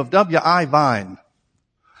the name of W.I. Vine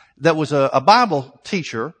that was a Bible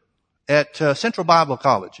teacher at Central Bible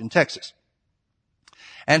College in Texas.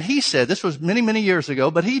 And he said, this was many, many years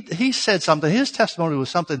ago, but he said something, his testimony was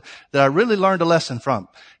something that I really learned a lesson from.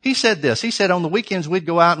 He said this, he said on the weekends we'd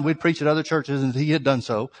go out and we'd preach at other churches, and he had done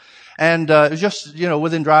so. And it was just,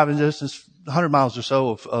 within driving distance, 100 miles or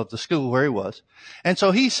so of the school where he was. And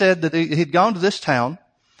so he said that he'd gone to this town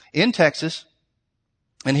in Texas,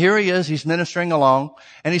 and here he is, he's ministering along,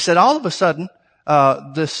 and he said all of a sudden,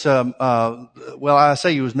 I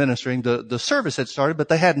say he was ministering, the service had started, but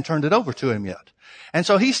they hadn't turned it over to him yet. And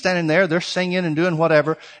so he's standing there, they're singing and doing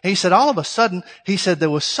whatever. He said, all of a sudden, he said, there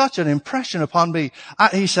was such an impression upon me.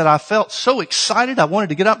 He said, I felt so excited, I wanted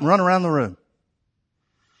to get up and run around the room.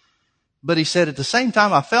 But he said, at the same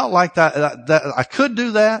time, I felt like that I could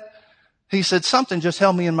do that. He said, something just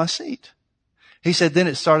held me in my seat. He said, then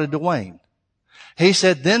it started to wane. He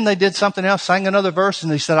said, then they did something else, sang another verse,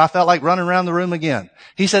 and he said, I felt like running around the room again.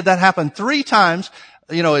 He said that happened 3 times.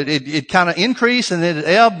 It kind of increased and then it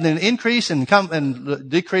ebbed and then increased and come and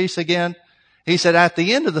decrease again. He said at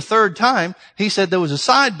the end of the 3rd time, he said there was a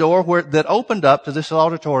side door that opened up to this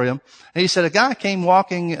auditorium. And he said a guy came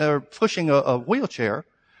walking or pushing a wheelchair.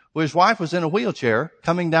 Well, his wife was in a wheelchair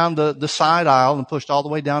coming down the side aisle and pushed all the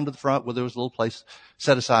way down to the front where there was a little place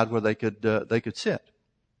set aside where they could sit.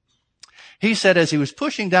 He said, as he was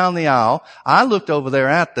pushing down the aisle, I looked over there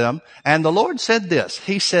at them, and the Lord said this.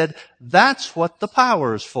 He said, that's what the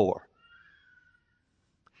power is for.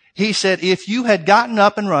 He said, if you had gotten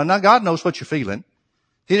up and run, now God knows what you're feeling.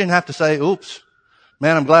 He didn't have to say, oops,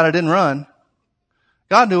 man, I'm glad I didn't run.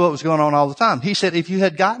 God knew what was going on all the time. He said, if you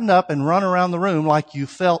had gotten up and run around the room like you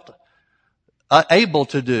felt able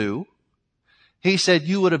to do, he said,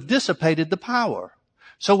 you would have dissipated the power.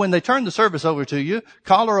 So when they turned the service over to you,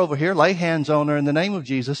 call her over here, lay hands on her in the name of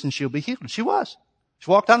Jesus, and she'll be healed. She was.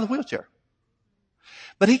 She walked out of the wheelchair.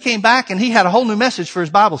 But he came back and he had a whole new message for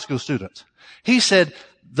his Bible school students. He said,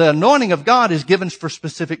 the anointing of God is given for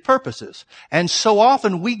specific purposes. And so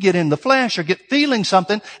often we get in the flesh or get feeling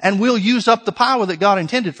something and we'll use up the power that God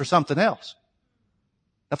intended for something else.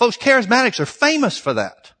 Now folks, charismatics are famous for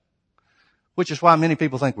that, which is why many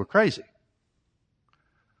people think we're crazy.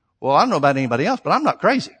 Well, I don't know about anybody else, but I'm not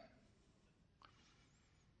crazy.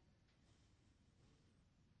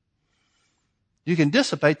 You can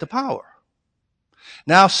dissipate the power.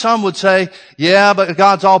 Now, some would say, yeah, but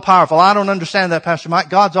God's all powerful. I don't understand that, Pastor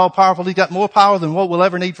Mike. God's all powerful. He's got more power than what we'll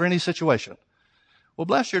ever need for any situation. Well,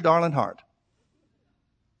 bless your darling heart.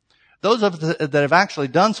 Those of us that have actually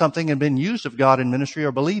done something and been used of God in ministry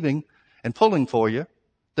are believing and pulling for you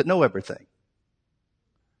that know everything.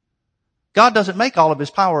 God doesn't make all of His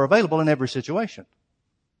power available in every situation.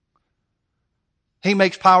 He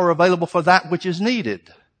makes power available for that which is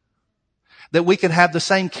needed, that we can have the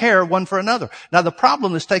same care one for another. Now, the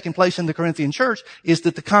problem that's taking place in the Corinthian church is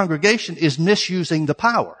that the congregation is misusing the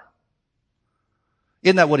power.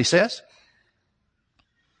 Isn't that what he says?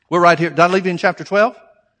 We're right here. Did I leave you in chapter 12?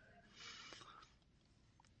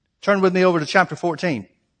 Turn with me over to chapter 14.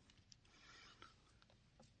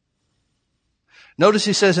 Notice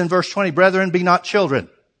he says in verse 20, brethren, be not children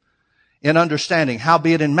in understanding.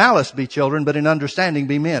 Howbeit in malice be children, but in understanding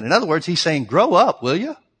be men. In other words, he's saying, grow up, will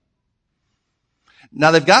you?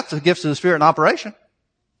 Now they've got the gifts of the Spirit in operation.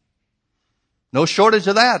 No shortage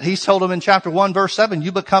of that. He's told them in chapter 1 verse 7,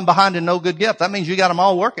 you become behind in no good gift. That means you got them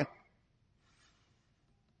all working.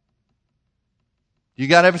 You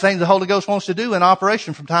got everything the Holy Ghost wants to do in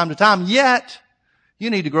operation from time to time, yet you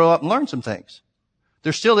need to grow up and learn some things.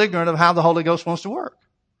 They're still ignorant of how the Holy Ghost wants to work.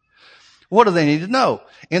 What do they need to know?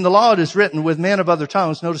 In the law it is written, with men of other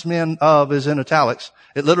tongues. Notice men of is in italics.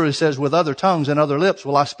 It literally says, with other tongues and other lips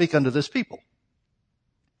will I speak unto this people.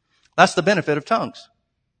 That's the benefit of tongues.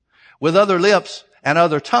 With other lips and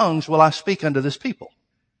other tongues will I speak unto this people.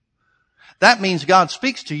 That means God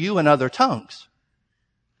speaks to you in other tongues.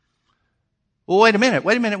 Well, wait a minute.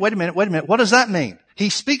 What does that mean? He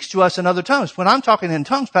speaks to us in other tongues. When I'm talking in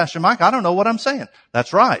tongues, Pastor Mike, I don't know what I'm saying.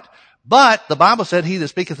 That's right. But the Bible said he that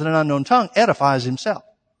speaketh in an unknown tongue edifies himself.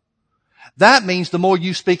 That means the more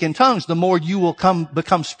you speak in tongues, the more you will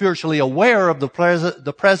become spiritually aware of the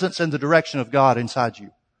presence and the direction of God inside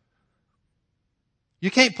you.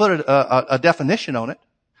 You can't put a definition on it,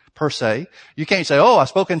 per se. You can't say, oh, I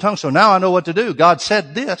spoke in tongues, so now I know what to do. God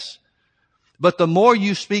said this. But the more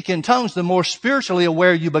you speak in tongues, the more spiritually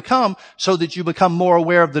aware you become, so that you become more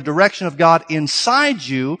aware of the direction of God inside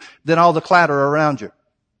you than all the clatter around you.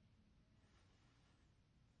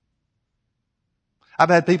 I've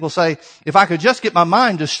had people say, if I could just get my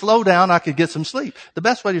mind to slow down, I could get some sleep. The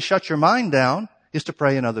best way to shut your mind down is to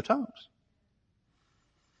pray in other tongues.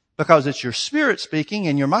 Because it's your spirit speaking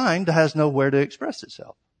and your mind has nowhere to express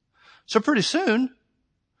itself. So pretty soon,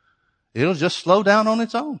 it'll just slow down on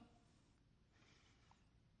its own.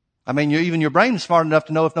 I mean, even your brain is smart enough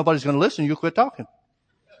to know if nobody's going to listen, you'll quit talking.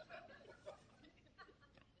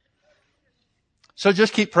 So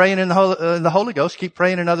just keep praying in the Holy Ghost, keep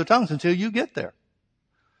praying in other tongues until you get there.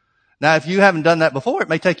 Now, if you haven't done that before, it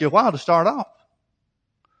may take you a while to start off.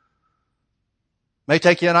 It may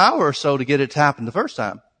take you an hour or so to get it to happen the first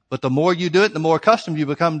time. But the more you do it, the more accustomed you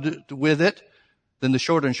become with it, then the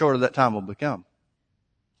shorter and shorter that time will become.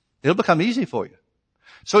 It'll become easy for you.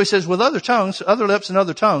 So he says, with other tongues, other lips and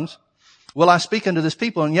other tongues, will I speak unto this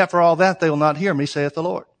people, and yet for all that they will not hear me, saith the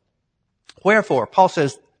Lord. Wherefore, Paul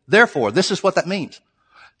says, therefore, this is what that means.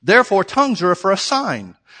 Therefore, tongues are for a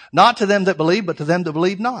sign, not to them that believe, but to them that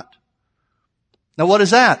believe not. Now, what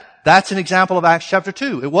is that? That's an example of Acts chapter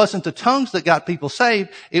 2. It wasn't the tongues that got people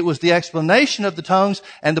saved. It was the explanation of the tongues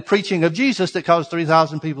and the preaching of Jesus that caused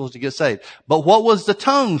 3,000 people to get saved. But what was the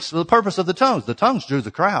tongues, the purpose of the tongues? The tongues drew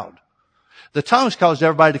the crowd. The tongues caused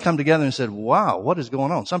everybody to come together and said, wow, what is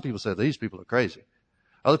going on? Some people said, these people are crazy.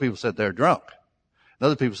 Other people said they're drunk. And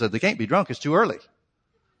other people said they can't be drunk. It's too early.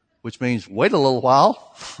 Which means wait a little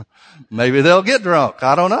while. Maybe they'll get drunk.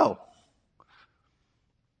 I don't know.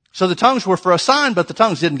 So the tongues were for a sign, but the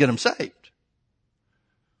tongues didn't get them saved.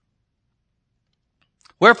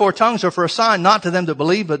 Wherefore tongues are for a sign, not to them that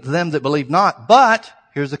believe, but to them that believe not. But,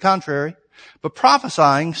 here's the contrary, but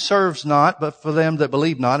prophesying serves not, but for them that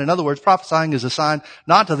believe not. In other words, prophesying is a sign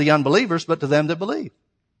not to the unbelievers, but to them that believe.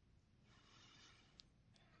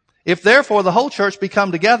 If therefore the whole church be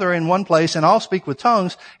come together in one place and all speak with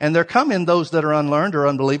tongues, and there come in those that are unlearned or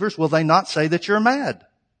unbelievers, will they not say that you're mad?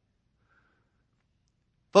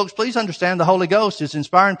 Folks, please understand the Holy Ghost is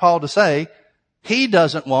inspiring Paul to say,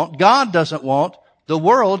 God doesn't want the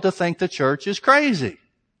world to think the church is crazy.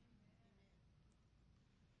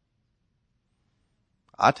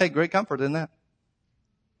 I take great comfort in that.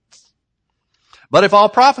 But if all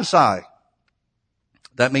prophesy,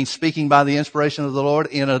 that means speaking by the inspiration of the Lord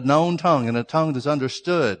in a known tongue, in a tongue that's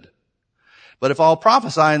understood. But if all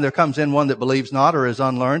prophesy and there comes in one that believes not or is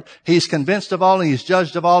unlearned, he is convinced of all and he is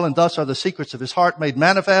judged of all, and thus are the secrets of his heart made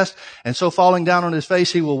manifest. And so falling down on his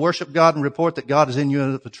face, he will worship God and report that God is in you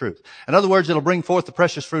of the truth. In other words, it'll bring forth the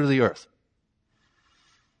precious fruit of the earth.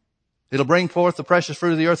 It'll bring forth the precious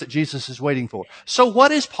fruit of the earth that Jesus is waiting for. So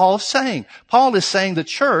what is Paul saying? Paul is saying the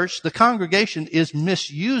church, the congregation, is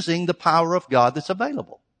misusing the power of God that's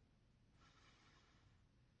available.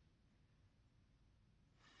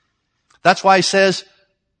 That's why he says,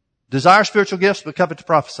 desire spiritual gifts, but covet to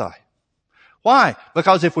prophesy. Why?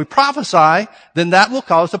 Because if we prophesy, then that will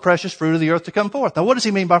cause the precious fruit of the earth to come forth. Now what does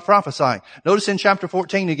he mean by prophesying? Notice in chapter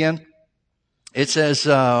 14 again, it says,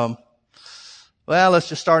 let's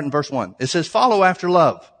just start in verse 1. It says, follow after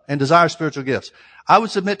love and desire spiritual gifts. I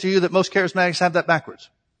would submit to you that most charismatics have that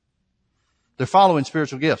backwards. They're following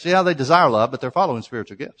spiritual gifts. Yeah, they desire love, but they're following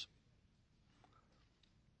spiritual gifts.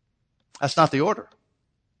 That's not the order.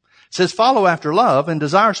 It says, follow after love and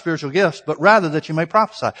desire spiritual gifts, but rather that you may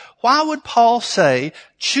prophesy. Why would Paul say,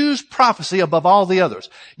 choose prophecy above all the others?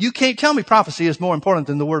 You can't tell me prophecy is more important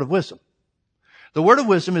than the word of wisdom. The word of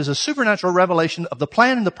wisdom is a supernatural revelation of the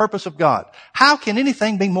plan and the purpose of God. How can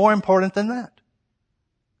anything be more important than that?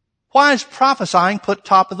 Why is prophesying put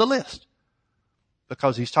top of the list?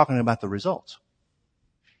 Because he's talking about the results.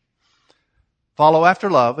 Follow after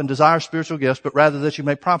love and desire spiritual gifts, but rather that you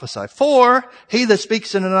may prophesy. For he that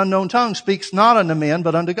speaks in an unknown tongue speaks not unto men,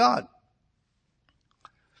 but unto God.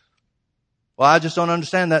 Well, I just don't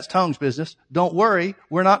understand that's tongues business. Don't worry,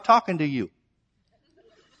 we're not talking to you.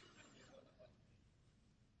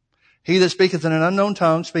 He that speaketh in an unknown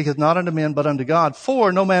tongue speaketh not unto men, but unto God.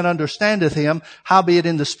 For no man understandeth him, howbeit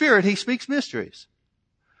in the Spirit he speaks mysteries.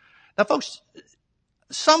 Now folks,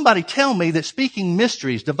 somebody tell me that speaking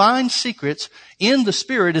mysteries, divine secrets in the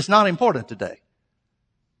Spirit is not important today.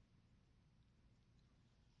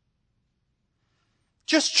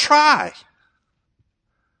 Just try.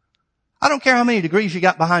 I don't care how many degrees you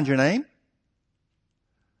got behind your name.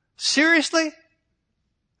 Seriously?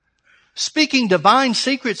 Speaking divine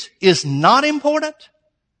secrets is not important?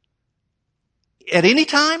 At any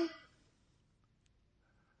time?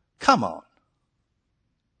 Come on.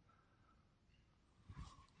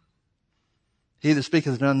 He that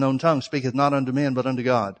speaketh in an unknown tongue speaketh not unto men, but unto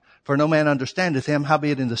God. For no man understandeth him,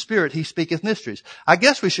 howbeit in the Spirit he speaketh mysteries. I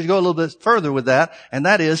guess we should go a little bit further with that, and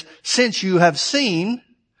that is, since you have seen,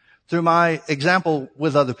 through my example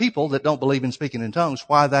with other people that don't believe in speaking in tongues,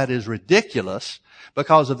 why that is ridiculous,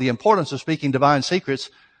 because of the importance of speaking divine secrets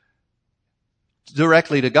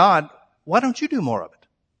directly to God, why don't you do more of it?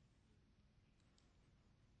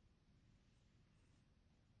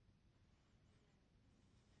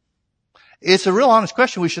 It's a real honest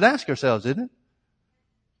question we should ask ourselves, isn't it?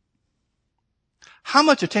 How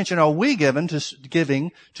much attention are we giving to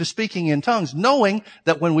speaking in tongues, knowing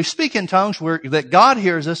that when we speak in tongues, that God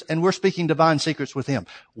hears us and we're speaking divine secrets with Him?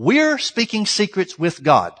 We're speaking secrets with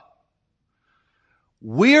God.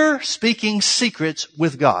 We're speaking secrets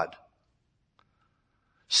with God.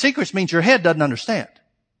 Secrets means your head doesn't understand,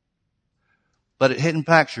 but it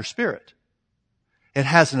impacts your spirit. It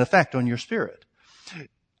has an effect on your spirit.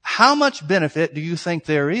 How much benefit do you think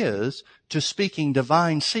there is to speaking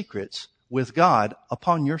divine secrets with God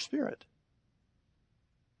upon your spirit?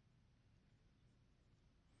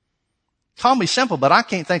 Call me simple, but I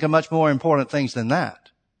can't think of much more important things than that.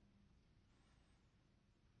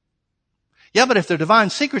 Yeah, but if they're divine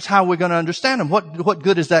secrets, how are we going to understand them? What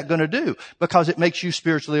good is that going to do? Because it makes you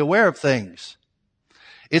spiritually aware of things.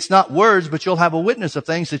 It's not words, but you'll have a witness of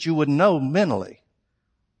things that you wouldn't know mentally.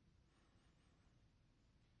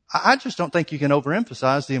 I just don't think you can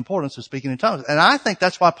overemphasize the importance of speaking in tongues. And I think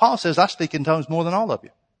that's why Paul says, I speak in tongues more than all of you.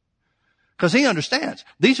 Because he understands.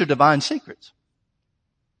 These are divine secrets.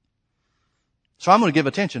 So I'm going to give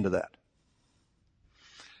attention to that.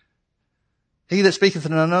 He that speaketh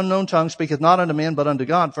in an unknown tongue speaketh not unto men, but unto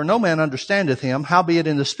God. For no man understandeth him, howbeit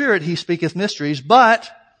in the Spirit he speaketh mysteries. But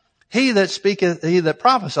he that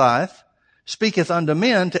prophesieth speaketh unto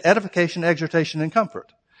men to edification, exhortation, and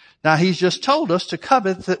comfort. Now he's just told us to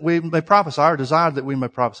covet that we may prophesy, or desire that we may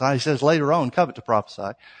prophesy. He says later on, covet to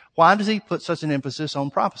prophesy. Why does he put such an emphasis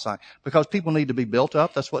on prophesying? Because people need to be built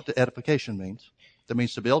up. That's what the edification means. That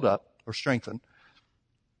means to build up or strengthen.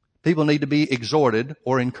 People need to be exhorted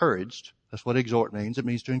or encouraged. That's what exhort means. It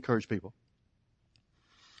means to encourage people.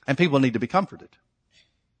 And people need to be comforted.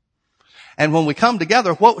 And when we come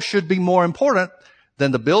together, what should be more important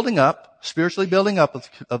than the building up, spiritually building up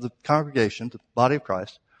of the congregation, the body of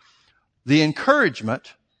Christ? The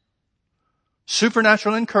encouragement,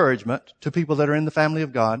 supernatural encouragement to people that are in the family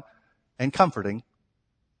of God and comforting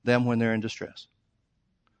them when they're in distress.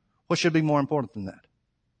 What should be more important than that?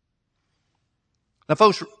 Now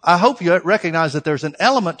folks, I hope you recognize that there's an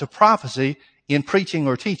element to prophecy in preaching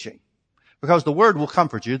or teaching, because the Word will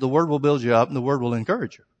comfort you, the Word will build you up, and the Word will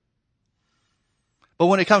encourage you. But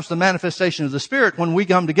when it comes to the manifestation of the Spirit, when we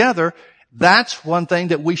come together, that's one thing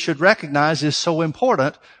that we should recognize is so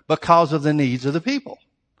important because of the needs of the people.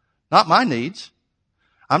 Not my needs.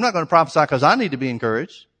 I'm not going to prophesy because I need to be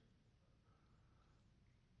encouraged.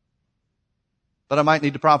 But I might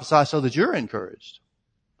need to prophesy so that you're encouraged.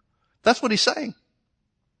 That's what he's saying.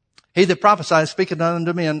 He that prophesies speaketh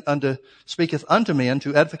unto men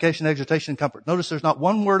to edification, exhortation, and comfort. Notice there's not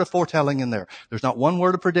one word of foretelling in there. There's not one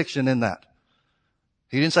word of prediction in that.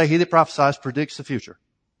 He didn't say he that prophesies predicts the future.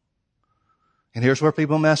 And here's where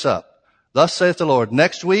people mess up. Thus saith the Lord,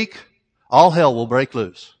 next week, all hell will break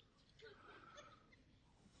loose.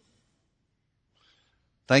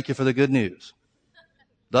 Thank you for the good news.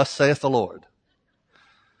 Thus saith the Lord.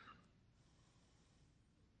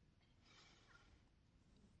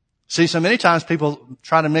 See, so many times people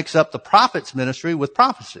try to mix up the prophet's ministry with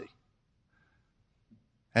prophecy.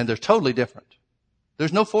 And they're totally different.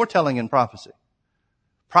 There's no foretelling in prophecy.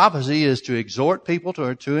 Prophecy is to exhort people,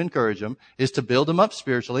 to encourage them, is to build them up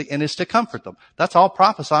spiritually, and is to comfort them. That's all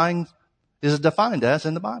prophesying is defined as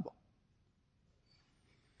in the Bible.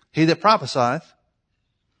 He that prophesieth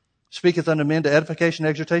speaketh unto men to edification,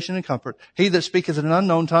 exhortation, and comfort. He that speaketh in an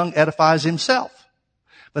unknown tongue edifies himself.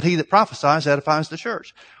 But he that prophesies edifies the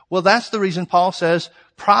church. Well, that's the reason Paul says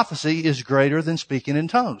prophecy is greater than speaking in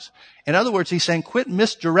tongues. In other words, he's saying quit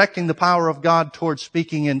misdirecting the power of God towards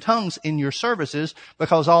speaking in tongues in your services,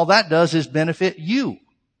 because all that does is benefit you.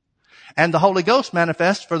 And the Holy Ghost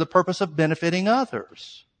manifests for the purpose of benefiting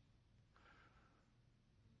others.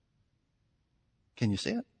 Can you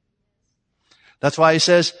see it? That's why he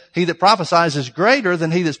says, he that prophesies is greater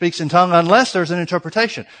than he that speaks in tongue unless there's an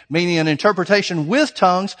interpretation. Meaning an interpretation with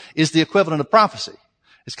tongues is the equivalent of prophecy.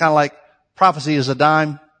 It's kind of like prophecy is a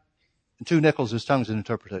dime and 2 nickels is tongues and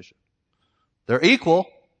interpretation. They're equal,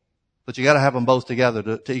 but you got to have them both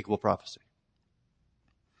together to equal prophecy.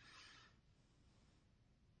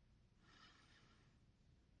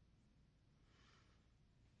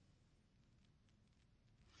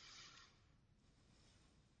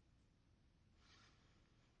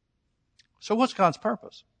 So what's God's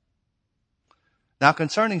purpose? Now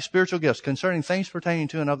concerning spiritual gifts, concerning things pertaining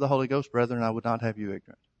to and of the Holy Ghost, brethren, I would not have you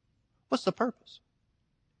ignorant. What's the purpose?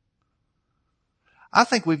 I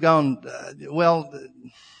think we've gone,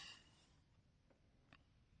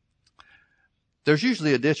 there's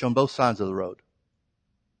usually a ditch on both sides of the road.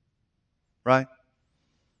 Right?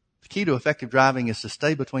 The key to effective driving is to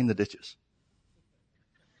stay between the ditches.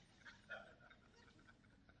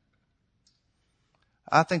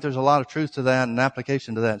 I think there's a lot of truth to that and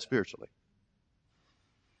application to that spiritually.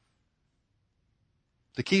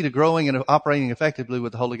 The key to growing and operating effectively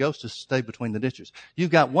with the Holy Ghost is to stay between the ditches.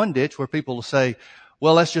 You've got one ditch where people will say,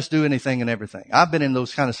 well, let's just do anything and everything. I've been in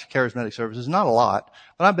those kind of charismatic services, not a lot,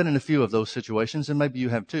 but I've been in a few of those situations, and maybe you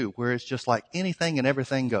have too, where it's just like anything and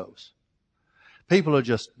everything goes. People are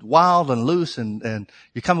just wild and loose, and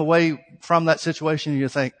you come away from that situation and you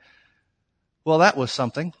think, well, that was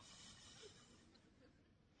something.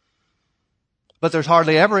 But there's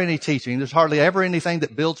hardly ever any teaching. There's hardly ever anything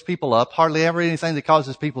that builds people up. Hardly ever anything that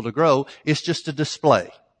causes people to grow. It's just a display.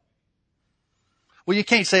 Well, you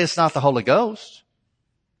can't say it's not the Holy Ghost,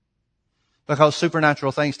 because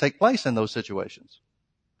supernatural things take place in those situations.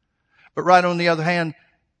 But right on the other hand,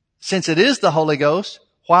 since it is the Holy Ghost,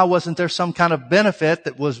 why wasn't there some kind of benefit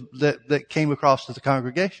that came across to the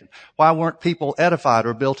congregation? Why weren't people edified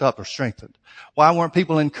or built up or strengthened? Why weren't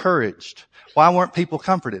people encouraged? Why weren't people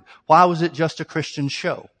comforted? Why was it just a Christian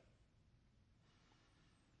show?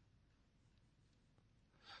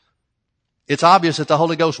 It's obvious that the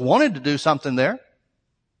Holy Ghost wanted to do something there.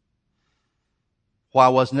 Why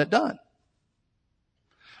wasn't it done?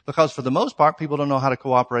 Because for the most part, people don't know how to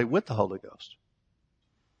cooperate with the Holy Ghost.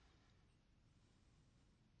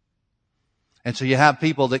 And so you have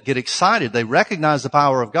people that get excited. They recognize the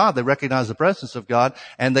power of God. They recognize the presence of God.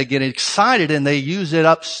 And they get excited and they use it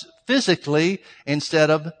up physically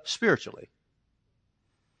instead of spiritually.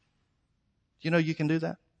 You know you can do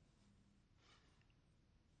that?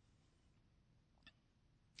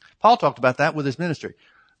 Paul talked about that with his ministry.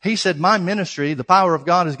 He said, my ministry, the power of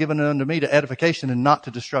God is given unto me to edification and not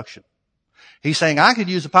to destruction. He's saying I could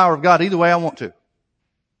use the power of God either way I want to.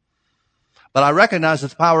 But I recognize that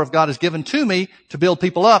the power of God is given to me to build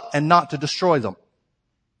people up and not to destroy them.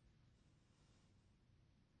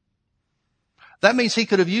 That means he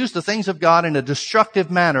could have used the things of God in a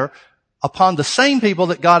destructive manner upon the same people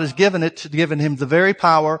that God has given him the very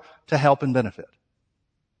power to help and benefit.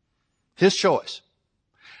 His choice.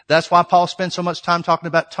 That's why Paul spent so much time talking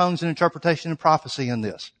about tongues and interpretation and prophecy in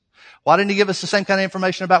this. Why didn't he give us the same kind of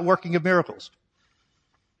information about working of miracles?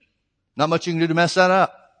 Not much you can do to mess that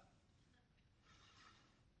up.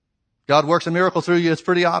 God works a miracle through you. It's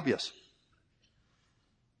pretty obvious.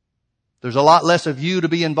 There's a lot less of you to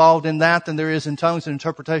be involved in that than there is in tongues and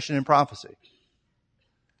interpretation and prophecy.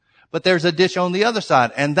 But there's a ditch on the other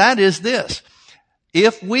side, and that is this.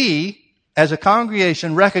 If we, as a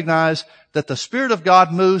congregation, recognize that the Spirit of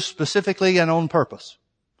God moves specifically and on purpose,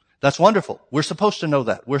 that's wonderful. We're supposed to know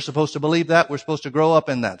that. We're supposed to believe that. We're supposed to grow up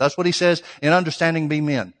in that. That's what he says in Understanding Be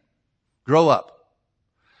Men. Grow up.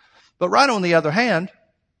 But right on the other hand,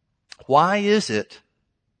 why is it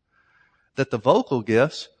that the vocal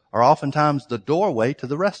gifts are oftentimes the doorway to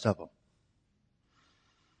the rest of them?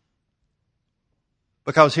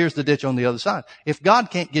 Because here's the ditch on the other side. If God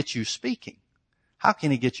can't get you speaking, how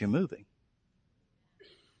can he get you moving?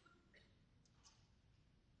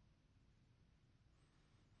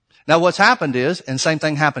 Now what's happened is, and same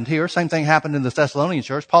thing happened here, same thing happened in the Thessalonian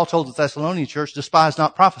church. Paul told the Thessalonian church, despise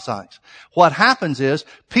not prophesying. What happens is,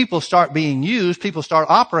 people start being used, people start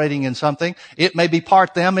operating in something. It may be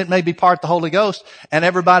part them, it may be part the Holy Ghost, and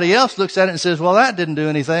everybody else looks at it and says, well, that didn't do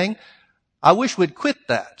anything. I wish we'd quit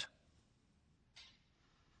that.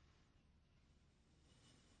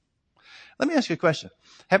 Let me ask you a question.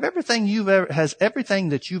 Has everything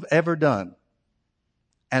that you've ever done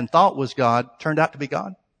and thought was God turned out to be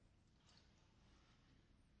God?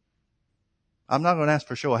 I'm not going to ask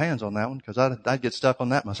for a show of hands on that one because I'd get stuck on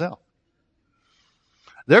that myself.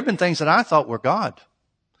 There have been things that I thought were God.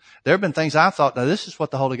 There have been things I thought, now this is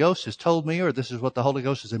what the Holy Ghost has told me, or this is what the Holy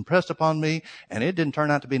Ghost has impressed upon me, and it didn't turn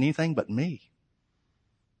out to be anything but me.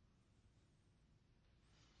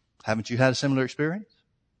 Haven't you had a similar experience?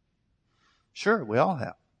 Sure, we all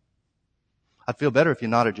have. I'd feel better if you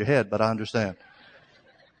nodded your head, but I understand.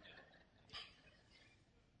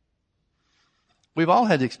 We've all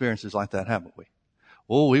had experiences like that, haven't we?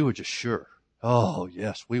 Oh, we were just sure. Oh,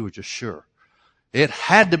 yes, we were just sure. It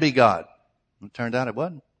had to be God. It turned out it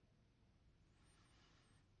wasn't.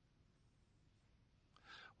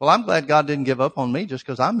 Well, I'm glad God didn't give up on me just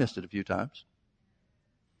because I missed it a few times.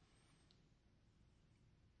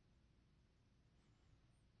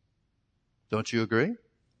 Don't you agree?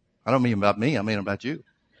 I don't mean about me, I mean about you.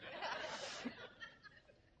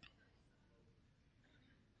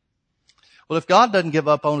 Well, if God doesn't give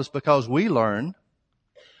up on us because we learn,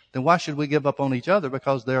 then why should we give up on each other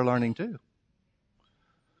because they're learning too?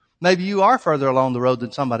 Maybe you are further along the road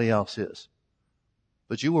than somebody else is,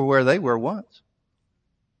 but you were where they were once.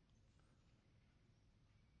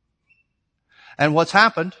 And what's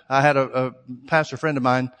happened, I had a pastor friend of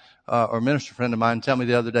mine, or minister friend of mine tell me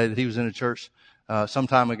the other day that he was in a church some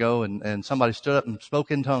time ago and somebody stood up and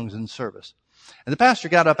spoke in tongues in service. And the pastor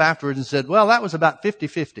got up afterwards and said, well, that was about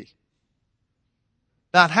 50-50.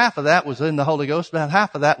 About half of that was in the Holy Ghost, about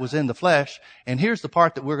half of that was in the flesh, and here's the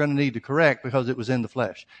part that we're going to need to correct because it was in the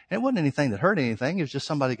flesh. And it wasn't anything that hurt anything, it was just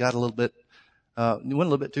somebody got a little bit, went a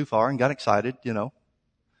little bit too far and got excited, you know.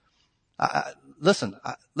 Listen,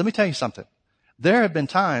 let me tell you something. There have been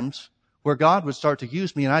times where God would start to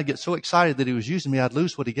use me and I'd get so excited that he was using me, I'd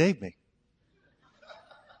lose what he gave me.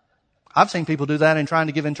 I've seen people do that in trying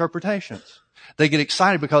to give interpretations. They get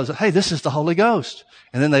excited because, hey, this is the Holy Ghost.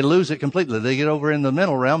 And then they lose it completely. They get over in the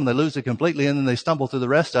mental realm and they lose it completely and then they stumble through the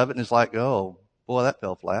rest of it and it's like, oh, boy, that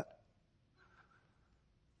fell flat.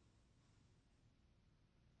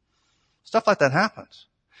 Stuff like that happens.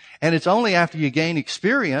 And it's only after you gain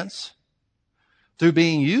experience through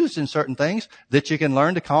being used in certain things that you can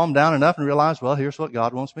learn to calm down enough and realize, well, here's what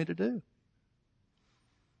God wants me to do.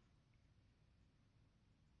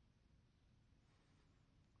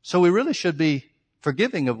 So we really should be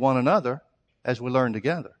forgiving of one another as we learn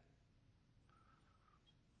together.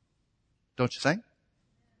 Don't you think?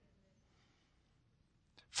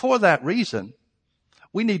 For that reason,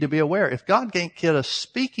 we need to be aware. If God can't get us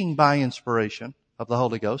speaking by inspiration of the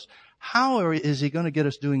Holy Ghost, how is he going to get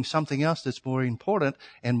us doing something else that's more important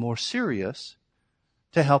and more serious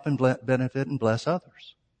to help and benefit and bless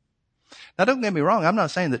others? Now, don't get me wrong. I'm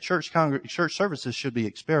not saying that church services should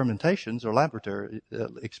be experimentations or laboratory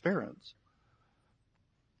experiments.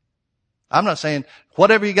 I'm not saying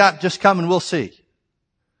whatever you got, just come and we'll see.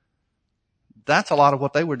 That's a lot of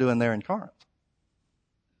what they were doing there in Corinth.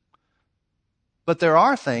 But there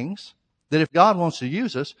are things that if God wants to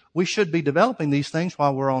use us, we should be developing these things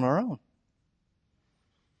while we're on our own.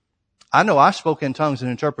 I know I spoke in tongues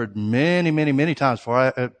and interpreted many times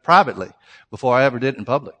privately before I ever did it in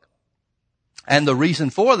public. And the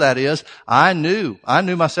reason for that is I knew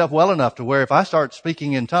myself well enough to where if I start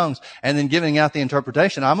speaking in tongues and then giving out the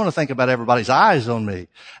interpretation, I'm going to think about everybody's eyes on me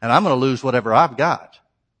and I'm going to lose whatever I've got.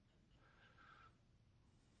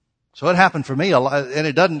 So it happened for me a lot,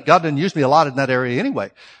 and God doesn't use me a lot in that area anyway.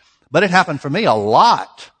 But it happened for me a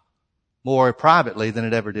lot more privately than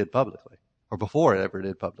it ever did publicly, or before it ever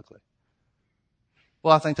did publicly.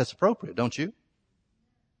 Well, I think that's appropriate, don't you?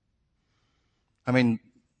 I mean,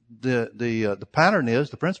 the pattern is,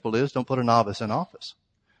 the principle is, don't put a novice in office.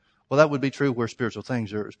 Well, that would be true where spiritual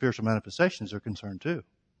things or spiritual manifestations are concerned too.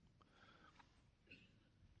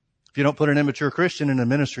 If you don't put an immature Christian in a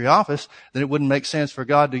ministry office, then it wouldn't make sense for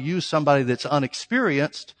God to use somebody that's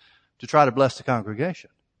unexperienced to try to bless the congregation.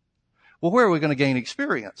 Well, where are we going to gain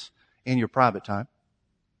experience? In your private time.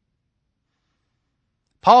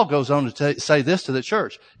 Paul goes on to say this to the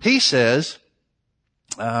church. He says,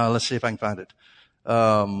 let's see if I can find it.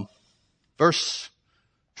 Verse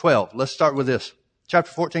 12. Let's start with this.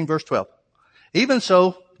 Chapter 14, verse 12. Even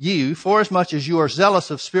so, you, forasmuch as you are zealous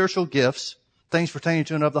of spiritual gifts, things pertaining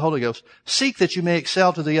to and of the Holy Ghost, seek that you may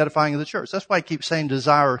excel to the edifying of the church. That's why I keep saying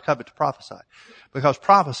desire or covet to prophesy. Because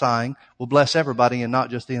prophesying will bless everybody and not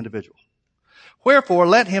just the individual. Wherefore,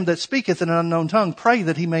 let him that speaketh in an unknown tongue pray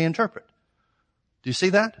that he may interpret. Do you see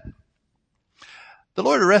that? The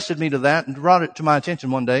Lord arrested me to that and brought it to my attention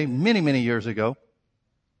one day, many, many years ago.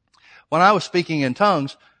 When I was speaking in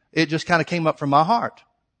tongues, it just kind of came up from my heart.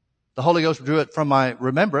 The Holy Ghost drew it from my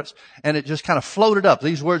remembrance, and it just kind of floated up.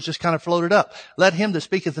 These words just kind of floated up. Let him that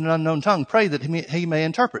speaketh in an unknown tongue pray that he may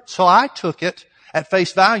interpret. So I took it at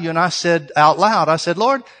face value, and I said out loud, I said,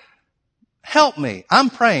 Lord, help me. I'm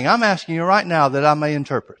praying. I'm asking you right now that I may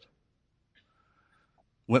interpret.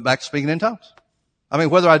 Went back to speaking in tongues. I mean,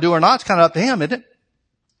 whether I do or not, it's kind of up to him, isn't it?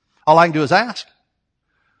 All I can do is ask.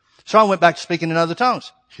 So I went back to speaking in other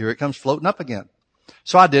tongues. Here it comes floating up again.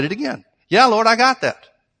 So I did it again. Yeah, Lord, I got that.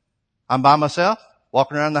 I'm by myself,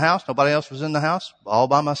 walking around the house. Nobody else was in the house, all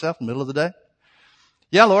by myself in the middle of the day.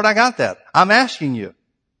 Yeah, Lord, I got that. I'm asking you.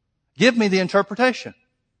 Give me the interpretation.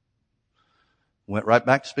 Went right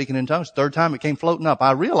back to speaking in tongues. Third time it came floating up.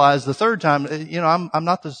 I realized the third time, I'm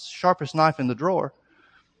not the sharpest knife in the drawer.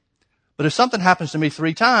 But if something happens to me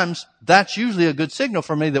 3 times, that's usually a good signal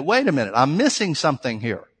for me that, wait a minute, I'm missing something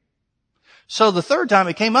here. So the third time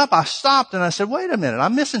it came up, I stopped and I said, wait a minute,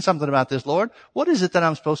 I'm missing something about this, Lord. What is it that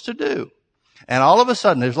I'm supposed to do? And all of a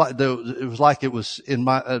sudden, it was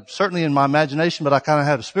certainly in my imagination, but I kind of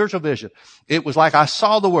had a spiritual vision. It was like I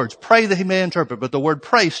saw the words, pray that he may interpret, but the word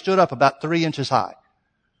pray stood up about 3 inches high.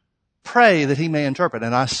 Pray that he may interpret,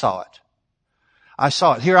 and I saw it. I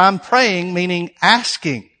saw it. Here I'm praying, meaning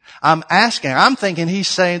asking. I'm asking. I'm thinking he's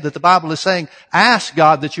saying that the Bible is saying, ask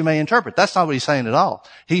God that you may interpret. That's not what he's saying at all.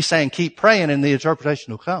 He's saying keep praying and the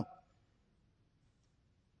interpretation will come.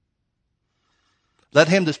 Let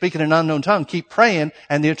him that speaketh in an unknown tongue keep praying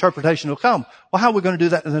and the interpretation will come. Well, how are we going to do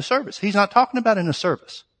that in the service? He's not talking about in the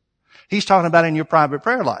service. He's talking about in your private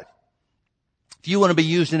prayer life. If you want to be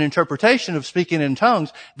used in interpretation of speaking in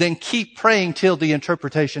tongues, then keep praying till the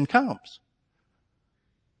interpretation comes.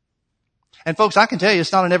 And folks, I can tell you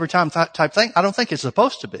it's not an every time type thing. I don't think it's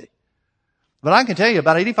supposed to be. But I can tell you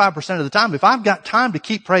about 85% of the time, if I've got time to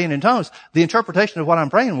keep praying in tongues, the interpretation of what I'm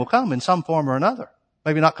praying will come in some form or another.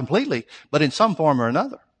 Maybe not completely, but in some form or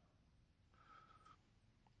another.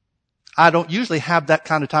 I don't usually have that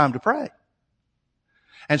kind of time to pray.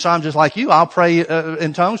 And so I'm just like you. I'll pray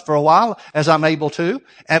in tongues for a while as I'm able to,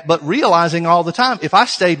 but realizing all the time, if I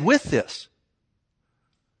stayed with this,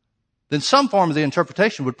 then some form of the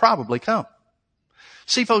interpretation would probably come.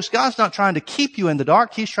 See, folks, God's not trying to keep you in the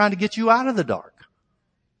dark. He's trying to get you out of the dark.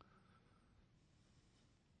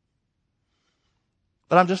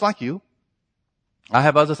 But I'm just like you. I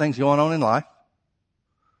have other things going on in life.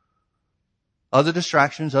 Other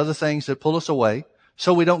distractions, other things that pull us away.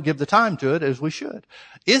 So we don't give the time to it as we should.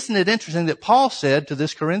 Isn't it interesting that Paul said to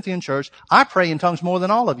this Corinthian church, I pray in tongues more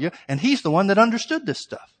than all of you, and he's the one that understood this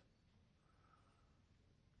stuff.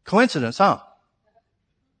 Coincidence, huh?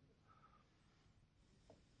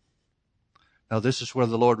 Now this is where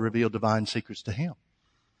the Lord revealed divine secrets to him.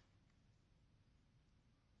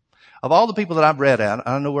 Of all the people that I've read at,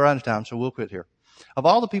 I know we're out of time, so we'll quit here. Of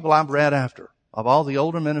all the people I've read after, of all the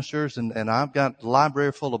older ministers, and I've got a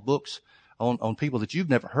library full of books on people that you've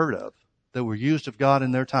never heard of that were used of God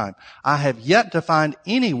in their time, I have yet to find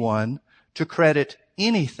anyone to credit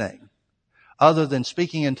anything other than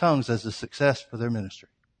speaking in tongues as a success for their ministry.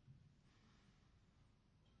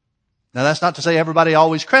 Now that's not to say everybody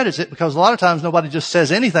always credits it, because a lot of times nobody just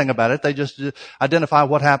says anything about it. They just identify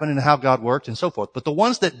what happened and how God worked and so forth. But the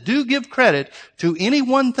ones that do give credit to any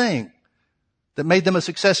one thing that made them a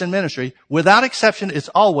success in ministry, without exception, it's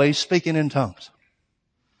always speaking in tongues.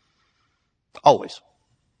 Always.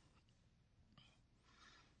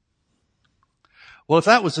 Well, if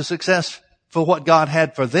that was a success for what God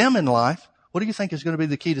had for them in life, what do you think is going to be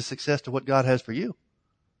the key to success to what God has for you?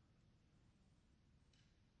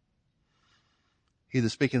 He that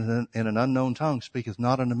speaketh in an unknown tongue speaketh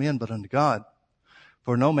not unto men, but unto God.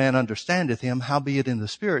 For no man understandeth him, howbeit in the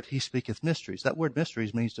Spirit he speaketh mysteries. That word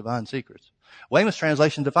mysteries means divine secrets. Weymouth's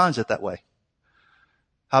translation defines it that way.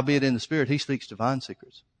 Howbeit in the Spirit he speaks divine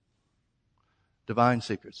secrets. Divine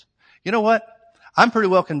secrets. You know what? I'm pretty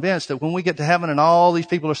well convinced that when we get to heaven and all these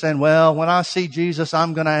people are saying, well, when I see Jesus,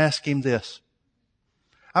 I'm going to ask him this.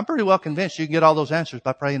 I'm pretty well convinced you can get all those answers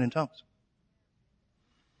by praying in tongues.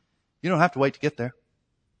 You don't have to wait to get there.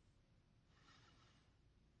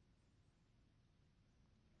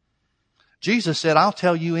 Jesus said, I'll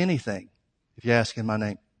tell you anything if you ask in my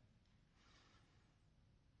name.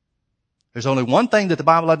 There's only one thing that the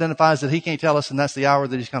Bible identifies that he can't tell us, and that's the hour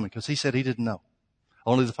that he's coming, because he said he didn't know.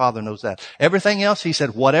 Only the Father knows that. Everything else, he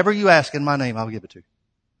said, whatever you ask in my name, I'll give it to you.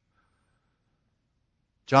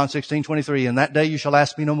 John 16:23, in that day you shall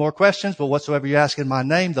ask me no more questions, but whatsoever you ask in my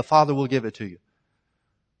name, the Father will give it to you.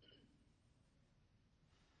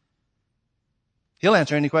 He'll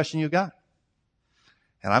answer any question you've got.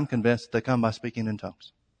 And I'm convinced they come by speaking in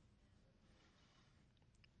tongues.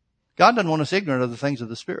 God doesn't want us ignorant of the things of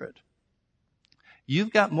the Spirit.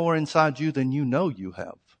 You've got more inside you than you know you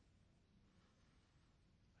have.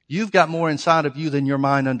 You've got more inside of you than your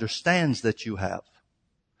mind understands that you have.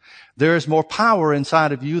 There is more power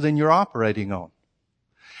inside of you than you're operating on.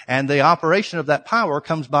 And the operation of that power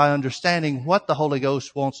comes by understanding what the Holy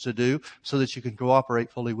Ghost wants to do so that you can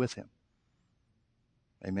cooperate fully with him.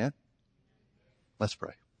 Amen? Let's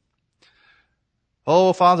pray.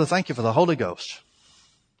 Oh, Father, thank you for the Holy Ghost.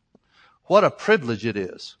 What a privilege it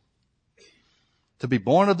is to be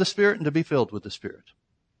born of the Spirit and to be filled with the Spirit.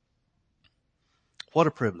 What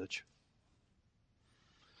a privilege.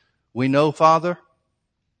 We know, Father,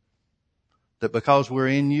 that because we're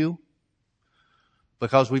in you,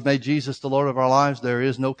 because we've made Jesus the Lord of our lives, there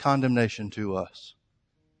is no condemnation to us.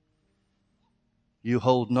 You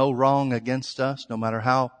hold no wrong against us, no matter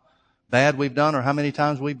how bad we've done or how many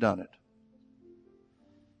times we've done it.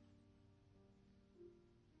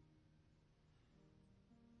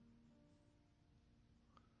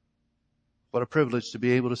 What a privilege to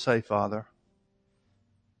be able to say, Father,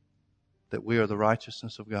 that we are the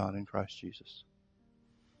righteousness of God in Christ Jesus.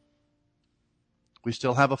 We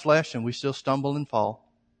still have a flesh and we still stumble and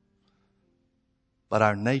fall, but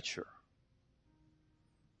our nature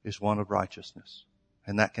is one of righteousness,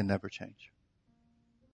 and that can never change.